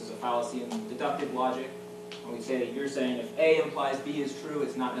 So this is a fallacy in deductive logic. When we say, you're saying if A implies B is true,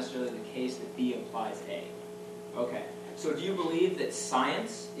 it's not necessarily the case that B implies A. Okay, so do you believe that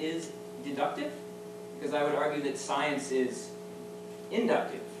science is deductive? Because I would argue that science is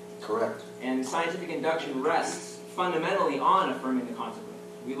inductive. Correct. And scientific induction rests fundamentally on affirming the consequent.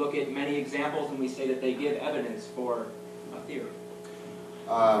 We look at many examples and we say that they give evidence for a theory.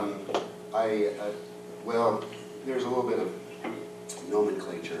 Well, there's a little bit of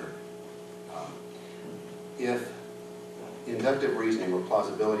nomenclature. If inductive reasoning or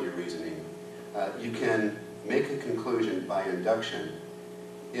plausibility reasoning, you can make a conclusion by induction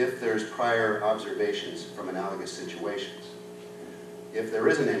if there's prior observations from analogous situations. If there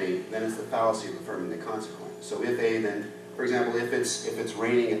isn't any, then it's the fallacy of affirming the consequent. So if A, then, for example, if it's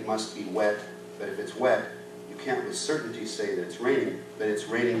raining, it must be wet. But if it's wet, you can't with certainty say that it's raining. But it's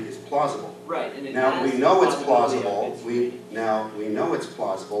raining is plausible. Right. And now we know it's plausible. We know it's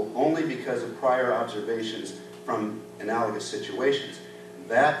plausible only because of prior observations from analogous situations.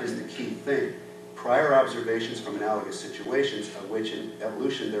 That is the key thing. Prior observations from analogous situations, of which in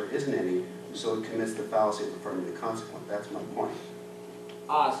evolution there isn't any, so it commits the fallacy of affirming the consequent. That's my point.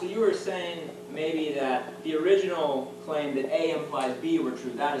 So you were saying maybe that the original claim that A implies B were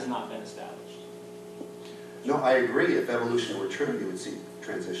true, that has not been established. No, I agree. If evolution were true, you would see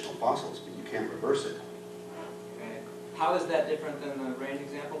transitional fossils, but you can't reverse it. Okay. How is that different than the rain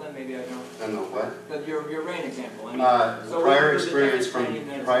example then? Maybe I don't... Than the what? Your rain example. I mean, so prior experience from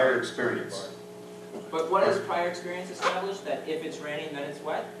prior experience. But what has prior experience established? That if it's raining, then it's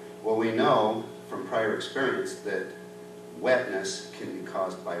wet? Well, we know from prior experience that wetness can be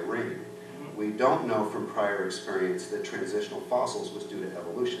caused by rain. We don't know from prior experience that transitional fossils was due to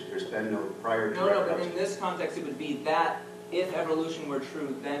evolution. There's been no prior... No, but in this context it would be that if evolution were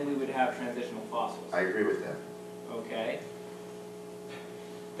true, then we would have transitional fossils. I agree with that. Okay.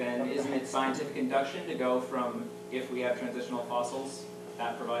 Then isn't it scientific induction to go from if we have transitional fossils,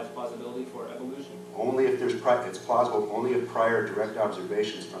 that provides plausibility for evolution? Only if it's plausible, only if prior direct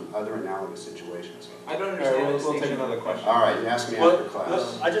observations from other analogous situations. I don't understand. We'll take another question. All right, you asked me after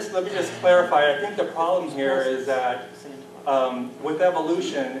class. Let me just clarify. I think the problem here is that with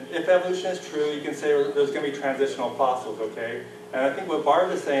evolution, if evolution is true, you can say there's going to be transitional fossils, okay? And I think what Barb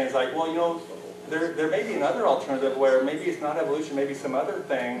is saying is like, well, you know, there may be another alternative where maybe it's not evolution, maybe some other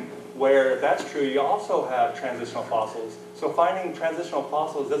thing, where if that's true, you also have transitional fossils. So finding transitional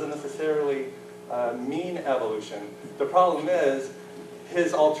fossils doesn't necessarily mean evolution. The problem is,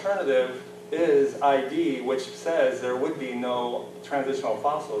 his alternative is ID, which says there would be no transitional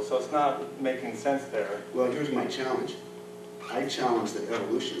fossils, so it's not making sense there. Well, here's my challenge. I challenge that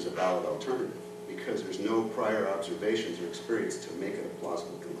evolution is a valid alternative because there's no prior observations or experience to make it a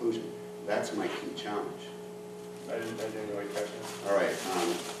plausible conclusion. That's my key challenge. I didn't know your question. All right.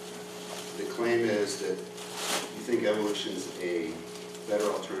 The claim is that you think evolution is a better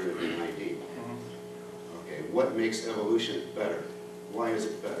alternative than ID. Okay. What makes evolution better? Why is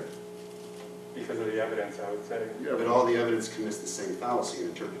it better? Because of the evidence, I would say. But all the evidence commits the same fallacy in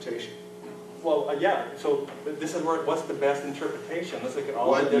interpretation. Well, yeah, so this is where, what's the best interpretation? Let's look at all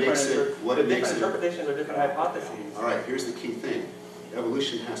What the different, makes it- what the makes different it- interpretations or different hypotheses. All right, here's the key thing.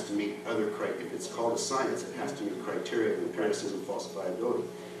 Evolution has to meet other criteria. If it's called a science, it has to meet criteria of empiricism, falsifiability.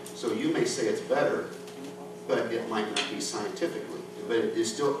 So you may say it's better, but it might not be scientifically. But it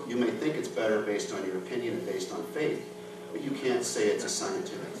is still, you may think it's better based on your opinion and based on faith. But you can't say it's a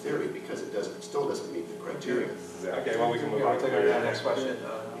scientific theory because it doesn't, still doesn't meet the criteria. Okay, well, we can move on to the the next question.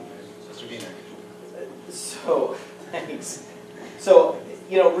 Mr. Diener. So, thanks. So,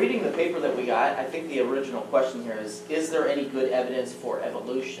 you know, reading the paper that we got, I think the original question here is there any good evidence for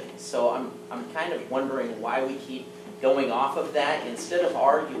evolution? So I'm kind of wondering why we keep going off of that instead of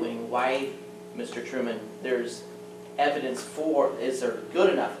arguing why, Mr. Truman, there's evidence for, is there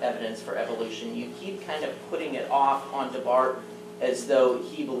good enough evidence for evolution? You keep kind of putting it off onto Bart as though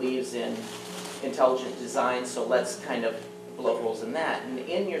he believes in intelligent design, so let's kind of blow holes in that. And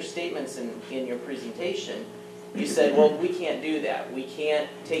in your statements in your presentation, you said, well, we can't do that. We can't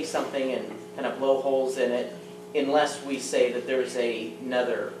take something and kind of blow holes in it unless we say that there's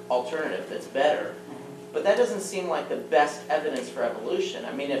another alternative that's better. But that doesn't seem like the best evidence for evolution.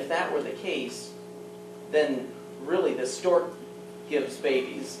 I mean, if that were the case, then really the stork gives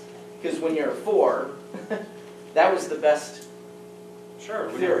babies. Because when you're 4, that was the best Sure,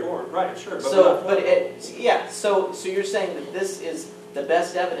 when theory. you're 4, right, sure. But So, but it, yeah, so you're saying that this is the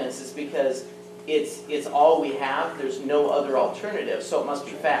best evidence is because it's all we have, there's no other alternative, so it must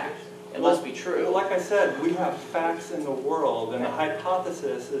be fact. It must be true. Well, like I said, we have facts in the world, and the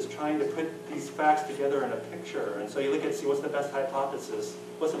hypothesis is trying to put these facts together in a picture. And so you look at, see, what's the best hypothesis?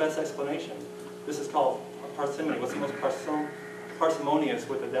 What's the best explanation? This is called parsimony. What's the most parsimonious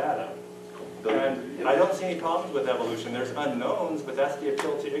with the data? And I don't see any problems with evolution. There's unknowns, but that's the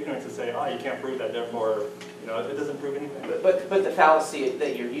appeal to ignorance to say, oh, you can't prove that, therefore, you know, it doesn't prove anything. But the fallacy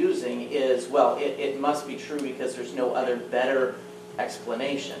that you're using is, well, it must be true because there's no other better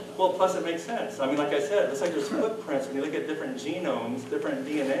explanation. Well, plus it makes sense. I mean, like I said, it's like there's footprints. When you look at different genomes, different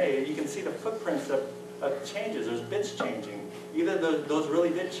DNA, you can see the footprints of changes. There's bits changing. Either those really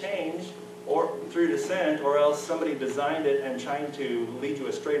did change or through descent, or else somebody designed it and trying to lead you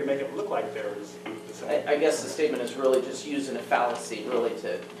astray to make it look like theirs. I guess the statement is really just using a fallacy really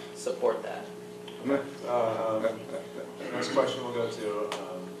to support that. Next question will go to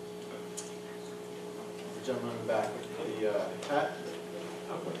the gentleman in the back. Pat?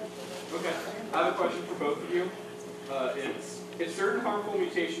 Okay, I have a question for both of you. If certain harmful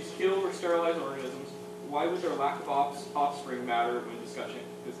mutations kill or sterilize organisms, why would their lack of offspring matter when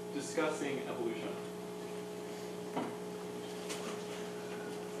discussing evolution?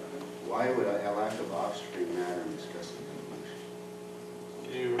 Why would a lack of offspring matter in discussing evolution?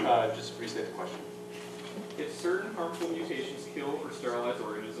 Can you just restate the question? If certain harmful mutations kill or sterilize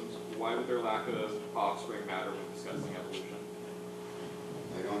organisms, why would their lack of offspring matter when discussing evolution?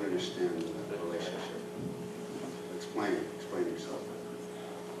 I don't understand the relationship. Explain it. Explain yourself.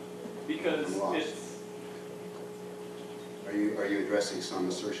 Because I'm lost. it's... Are you addressing some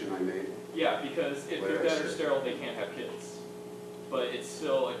assertion I made? Yeah, because if What they're did I dead or say? sterile, they can't have kids. But it's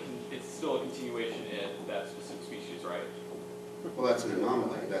still a continuation in that specific species, right? Well, that's an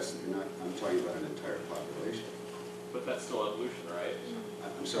anomaly. I'm talking about an entire population. But that's still evolution, right?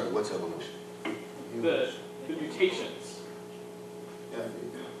 I'm sorry, what's evolution? The mutations.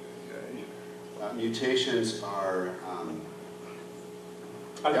 Mutations are,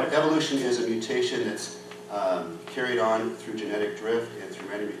 evolution is a mutation that's carried on through genetic drift and through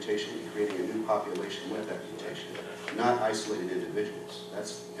random mutation and creating a new population with that mutation, not isolated individuals.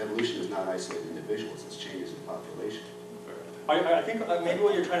 Evolution is not isolated individuals, it's changes in population. I think maybe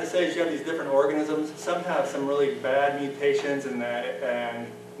what you're trying to say is you have these different organisms. Some have some really bad mutations and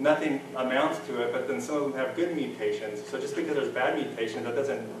nothing amounts to it, but then some of them have good mutations. So just because there's bad mutations, that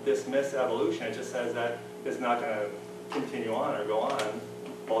doesn't dismiss evolution. It just says that it's not going to continue on or go on.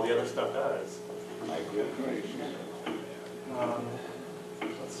 All the other stuff does. I agree.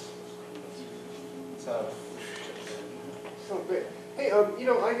 Let's have... Oh, great. Hey, you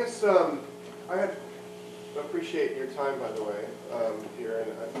know, I guess I appreciate your time, by the way, here,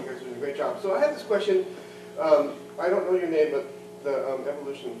 and I think you guys are doing a great job. So I had this question. I don't know your name, but the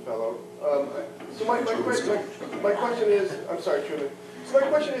evolution fellow. So my question is, I'm sorry, Truman. So my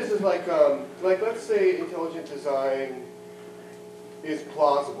question is like let's say intelligent design is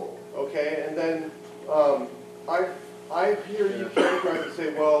plausible, okay, and then I hear you characterize and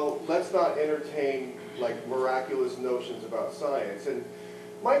say, well, let's not entertain like miraculous notions about science. And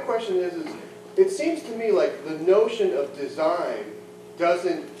my question is it seems to me like the notion of design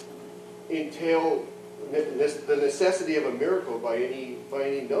doesn't entail the necessity of a miracle by any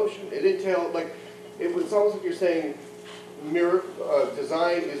notion. It entails like it's almost like you're saying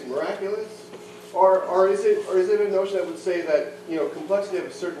design is miraculous, or is it a notion that would say that complexity of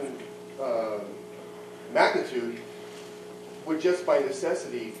a certain magnitude would just by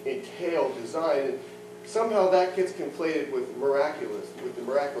necessity entail design, and somehow that gets conflated with the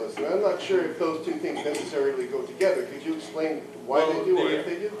miraculous, and I'm not sure if those two things necessarily go together. Could you explain why they do or if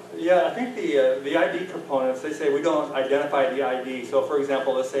they do? Yeah, I think the ID proponents, they say we don't identify the ID. So for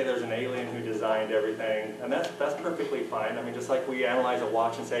example, let's say there's an alien who designed everything, and that's perfectly fine. I mean, just like we analyze a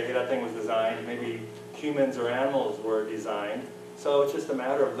watch and say, hey, that thing was designed, maybe humans or animals were designed. So it's just a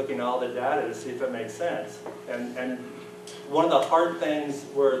matter of looking at all the data to see if it makes sense. And one of the hard things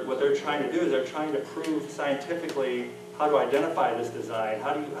what they're trying to do is they're trying to prove scientifically how to identify this design.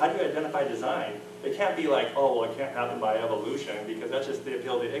 How do you identify design? It can't be like, oh, well, it can't happen by evolution, because that's just the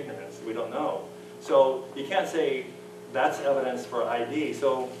appeal to ignorance. We don't know. So you can't say that's evidence for ID.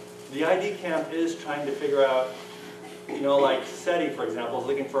 So the ID camp is trying to figure out, like SETI, for example, is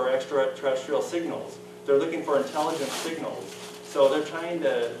looking for extraterrestrial signals. They're looking for intelligent signals. So they're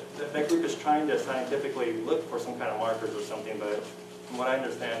that group is trying to scientifically look for some kind of markers or something, but from what I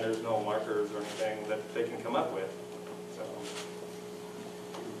understand, there's no markers or anything that they can come up with. So.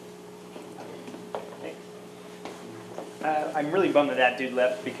 I'm really bummed that dude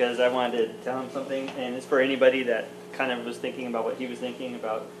left because I wanted to tell him something, and it's for anybody that kind of was thinking about what he was thinking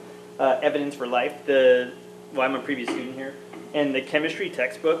about evidence for life. I'm a previous student here, and the chemistry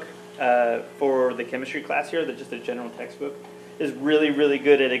textbook for the chemistry class here, just a general textbook, is really, really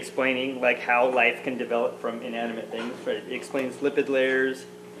good at explaining like how life can develop from inanimate things. Right? It explains lipid layers.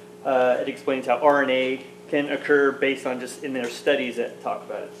 It explains how RNA can occur based on just in their studies that talk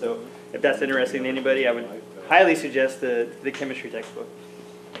about it. So if that's interesting to anybody, I would highly suggest the chemistry textbook.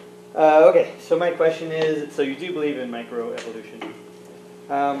 Okay, so my question is, so you do believe in microevolution.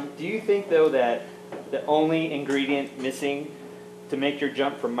 Do you think, though, that the only ingredient missing to make your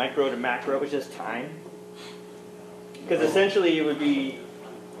jump from micro to macro is just time? Because essentially it would be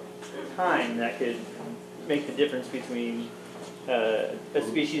time that could make the difference between a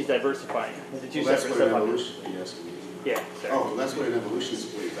species diversifying into two separate subpopulations. Yeah. Sorry. Oh, that's what an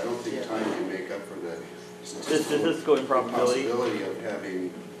evolutionist believes. I don't think time can make up for the statistical improbability of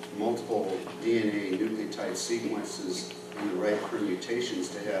having multiple DNA nucleotide sequences in the right permutations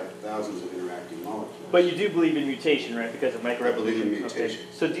to have thousands of interacting molecules. But you do believe in mutation, right? Because of microevolution. I believe in mutation.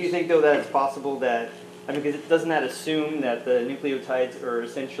 Okay. So do you think, though, that it's possible that, because doesn't that assume that the nucleotides are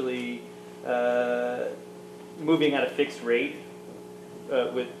essentially moving at a fixed rate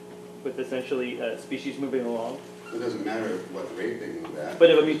with essentially species moving along? It doesn't matter what rate they move at. But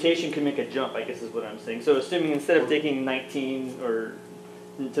if a mutation can make a jump, I guess is what I'm saying. So assuming instead of taking 19 or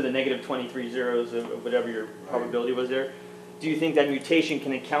to the negative 23 zeros of whatever your probability was there, do you think that mutation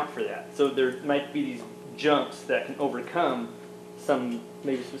can account for that? So there might be these jumps that can overcome some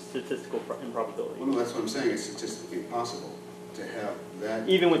maybe statistical improbability. Well, that's what I'm saying. It's statistically impossible to have that.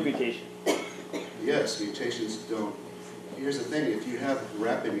 Even with mutation. Yes, mutations don't. Here's the thing, if you have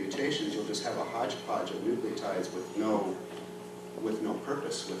rapid mutations, you'll just have a hodgepodge of nucleotides with no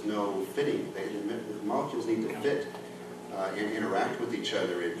purpose, with no fitting. The molecules need to fit and interact with each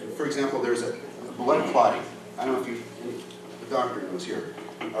other. For example, there's a blood clotting. I don't know if the doctor knows here.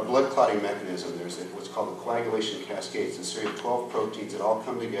 A blood clotting mechanism, there's what's called the coagulation cascade. It's a series of 12 proteins that all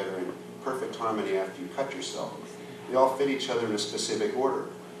come together in perfect harmony after you cut yourself. They all fit each other in a specific order.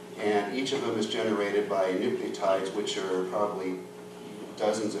 And each of them is generated by nucleotides, which are probably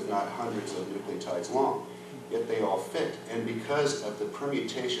dozens, if not hundreds of nucleotides long. Yet they all fit. And because of the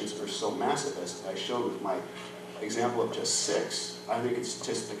permutations are so massive, as I showed with my example of just 6, I think it's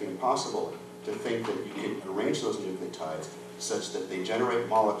statistically impossible to think that you can arrange those nucleotides such that they generate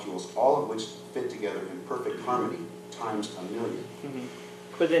molecules, all of which fit together in perfect harmony, times 1,000,000. Mm-hmm.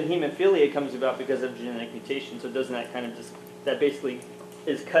 But then hemophilia comes about because of genetic mutation, so doesn't that kind of just, that basically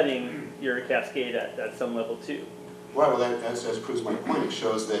is cutting your cascade at some level too? Well, that proves my point. It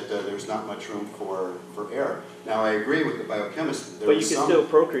shows that there's not much room for error. Now, I agree with the biochemist. But you can still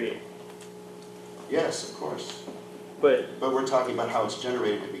procreate. Yes, of course. But we're talking about how it's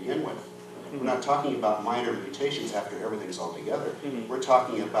generated to begin with. We're not talking about minor mutations after everything's all together. We're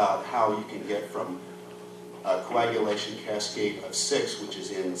talking about how you can get from a coagulation cascade of 6, which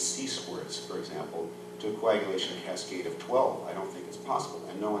is in C squirts, for example, to a coagulation cascade of 12. I don't think it's possible,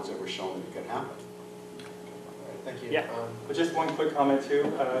 and no one's ever shown that it can happen. Thank you. Yeah, but just one quick comment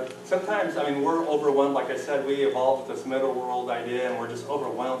too. Sometimes, I mean, we're overwhelmed. Like I said, we evolved with this middle world idea, and we're just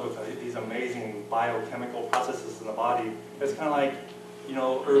overwhelmed with these amazing biochemical processes in the body. It's kind of like, you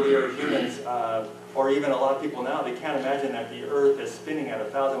know, earlier humans, or even a lot of people now, they can't imagine that the Earth is spinning at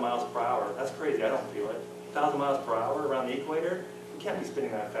 1,000 miles per hour. That's crazy. I don't feel it. 1,000 miles per hour around the equator? We can't be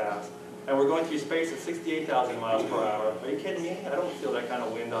spinning that fast. And we're going through space at 68,000 miles per hour. Are you kidding me? I don't feel that kind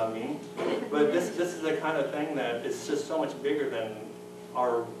of wind on me. But this is the kind of thing that is just so much bigger than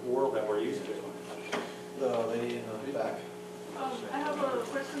our world that we're used to. The lady in the back. I have a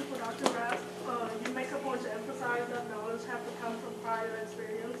question for Dr. Rask. You make a point to emphasize that knowledge has to come from prior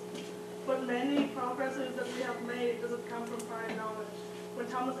experience, but many progresses that we have made doesn't come from prior knowledge. When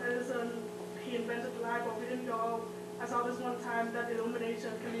Thomas Edison, he invented the light bulb, he didn't go, I saw this one time that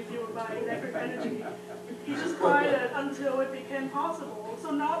illumination can be fueled by electric energy. He just tried it until it became possible.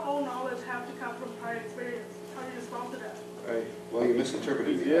 So not all knowledge has to come from prior experience. How do you respond to that? Right. Well, you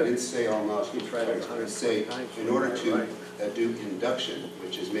misinterpreted me. I didn't say all knowledge. I say in order to do induction,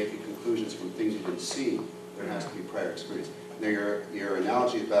 which is making conclusions from things you didn't see, there has to be prior experience. Now, your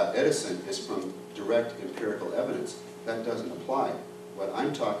analogy about Edison is from direct empirical evidence. That doesn't apply. What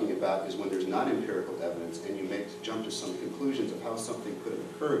I'm talking about is when there's not empirical evidence and you jump to some conclusions of how something could have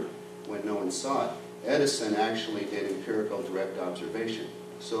occurred when no one saw it. Edison actually did empirical direct observation.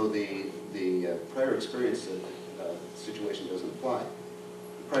 So the prior experience situation doesn't apply.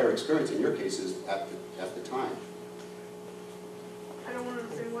 The prior experience in your case is at the time. I don't want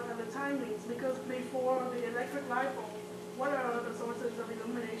to say what at the time means, because before the electric light bulb, what are the sources of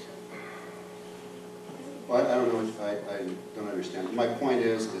illumination? Well, I don't know. I don't understand. My point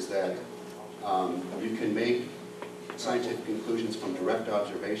is that you can make scientific conclusions from direct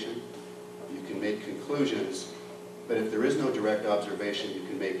observation. You can make conclusions, but if there is no direct observation, you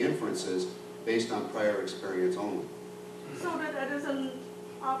can make inferences based on prior experience only. So that Edison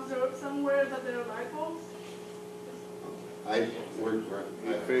observed somewhere that there are light bulbs? I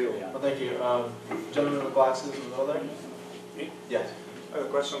failed. Well, thank you. Gentleman with glasses in the middle there? Me? Yes. I have a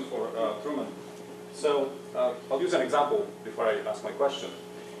question for Truman. So I'll use an example before I ask my question.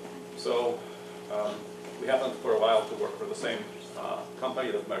 So we happened for a while to work for the same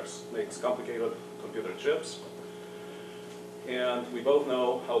company that makes complicated computer chips. And we both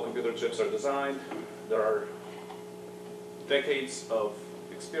know how computer chips are designed. There are decades of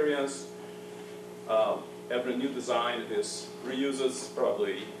experience. Every new design reuses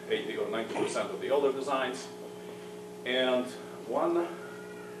probably 80 or 90% of the older designs. And one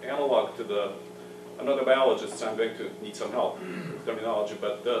analog to another biologist, I'm going to need some help with terminology,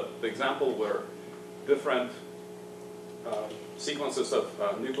 but the example where different sequences of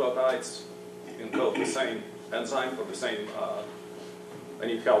nucleotides encode the same enzyme for the same, I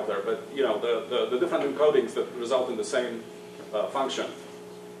need help there, but you know, the different encodings that result in the same function.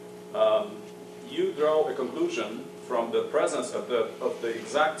 You draw a conclusion from the presence of the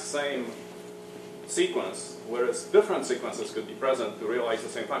exact same sequence, whereas different sequences could be present to realize the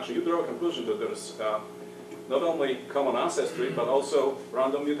same function. You draw a conclusion that there's not only common ancestry, but also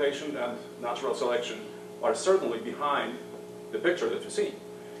random mutation and natural selection are certainly behind the picture that you see.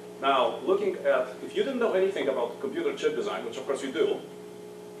 Now, looking at, if you didn't know anything about computer chip design, which of course you do,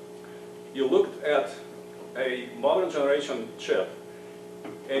 you looked at a modern generation chip,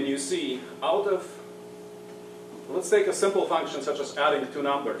 and you see out of, let's take a simple function such as adding two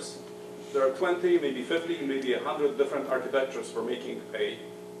numbers. There are 20, maybe 50, maybe 100 different architectures for making a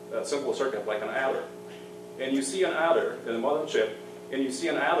simple circuit like an adder. And you see an adder in a modern chip, and you see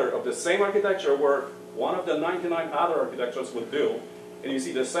an adder of the same architecture where one of the 99 other architectures would do, and you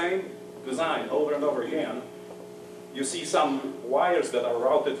see the same design over and over again. You see some wires that are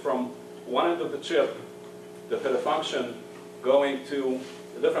routed from one end of the chip that had a function going to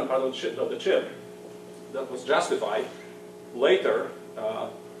a different part of the chip that was justified, later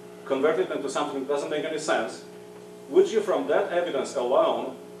converted into something that doesn't make any sense. Would you, from that evidence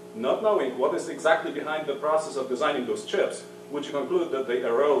alone, not knowing what is exactly behind the process of designing those chips, would you conclude that they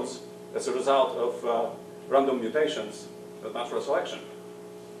arose as a result of random mutations of natural selection?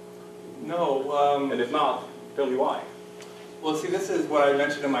 No. And if not, tell me why. Well, see, this is what I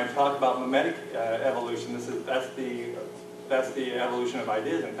mentioned in my talk about mimetic evolution. That's the evolution of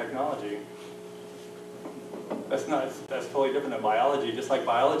ideas and technology. That's totally different than biology. Just like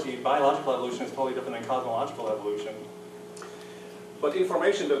biological evolution is totally different than cosmological evolution. But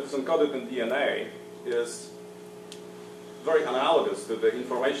information that's encoded in DNA is very analogous to the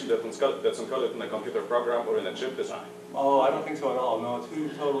information that's encoded in a computer program or in a chip design. Oh, I don't think so at all. No, two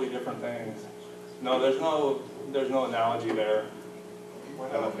totally different things. No, there's no analogy there.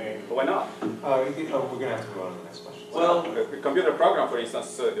 I don't think. Why not? We're going to have to move on to the next question. Well, a computer program, for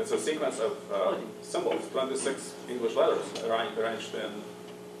instance, it's a sequence of symbols, 26 English letters arranged in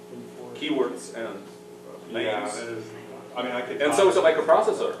keywords and names. Yeah, I mean, I could. And so it's a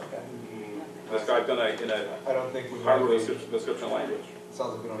microprocessor described in a I don't think we hardware description language. It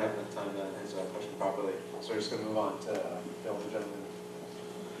sounds like we don't have enough time to answer that question properly. So we're just going to move on to the older gentleman.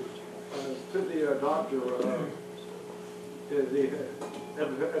 To the doctor,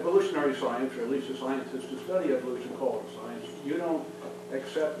 the evolutionary science, or at least the scientists who study evolution call it science, you don't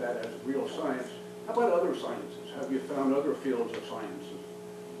accept that as real science. How about other sciences? Have you found other fields of sciences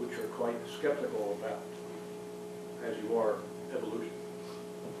which are quite skeptical about, as you are, evolution?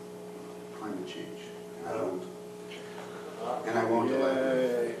 Climate change. And I won't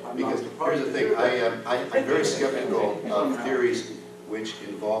elaborate. Because here's the thing, I'm very skeptical of theories which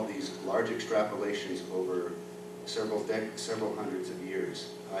involve these large extrapolations over several hundreds of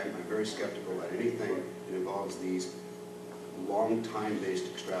years. I'm very skeptical at anything that involves these long time-based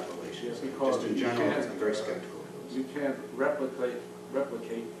extrapolations. Just in general, I'm very skeptical of those. You can't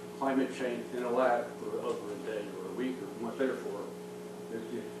replicate climate change in a lab for over a day or a week or what therefore.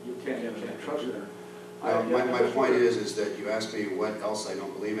 You can't trust it. My point is that you asked me what else I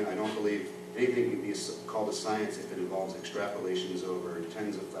don't believe in. I don't believe anything can be called a science if it involves extrapolations over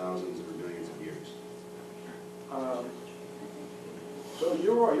tens of thousands or millions of years. So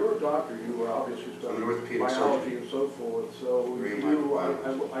you're a doctor. You obviously study biology and so forth. So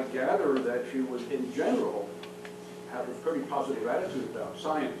I gather that you would, in general, have a pretty positive attitude about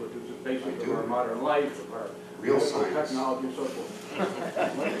science, which is the basis of our modern life, of our real science, technology, and so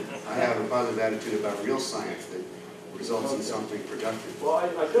forth. I have a positive attitude about real science that results in something productive. Well,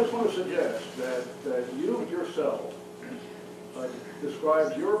 I just want to suggest that you yourself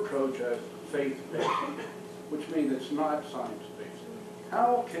describes your approach as faith-based, which means it's not science-based.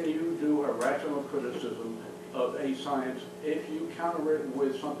 How can you do a rational criticism of a science if you counter it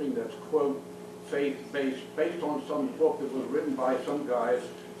with something that's, quote, faith-based, based on some book that was written by some guys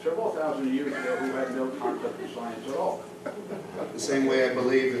several thousand years ago who had no concept of science at all? The same way I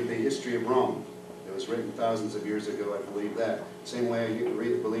believe that the history of Rome, that was written thousands of years ago, I believe that. Same way I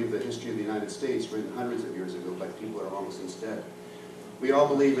believe the history of the United States, written hundreds of years ago by people who are long since dead. We all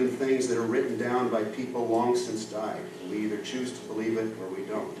believe in things that are written down by people long since died. We either choose to believe it or we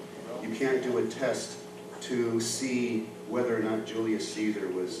don't. You can't do a test to see whether or not Julius Caesar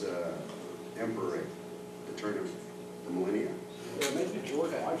was emperor at the turn of the millennium. Maybe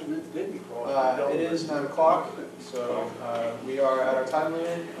George Washington didn't cross. It is 9 o'clock, so we are at our time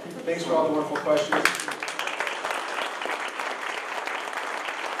limit. Thanks for all the wonderful questions.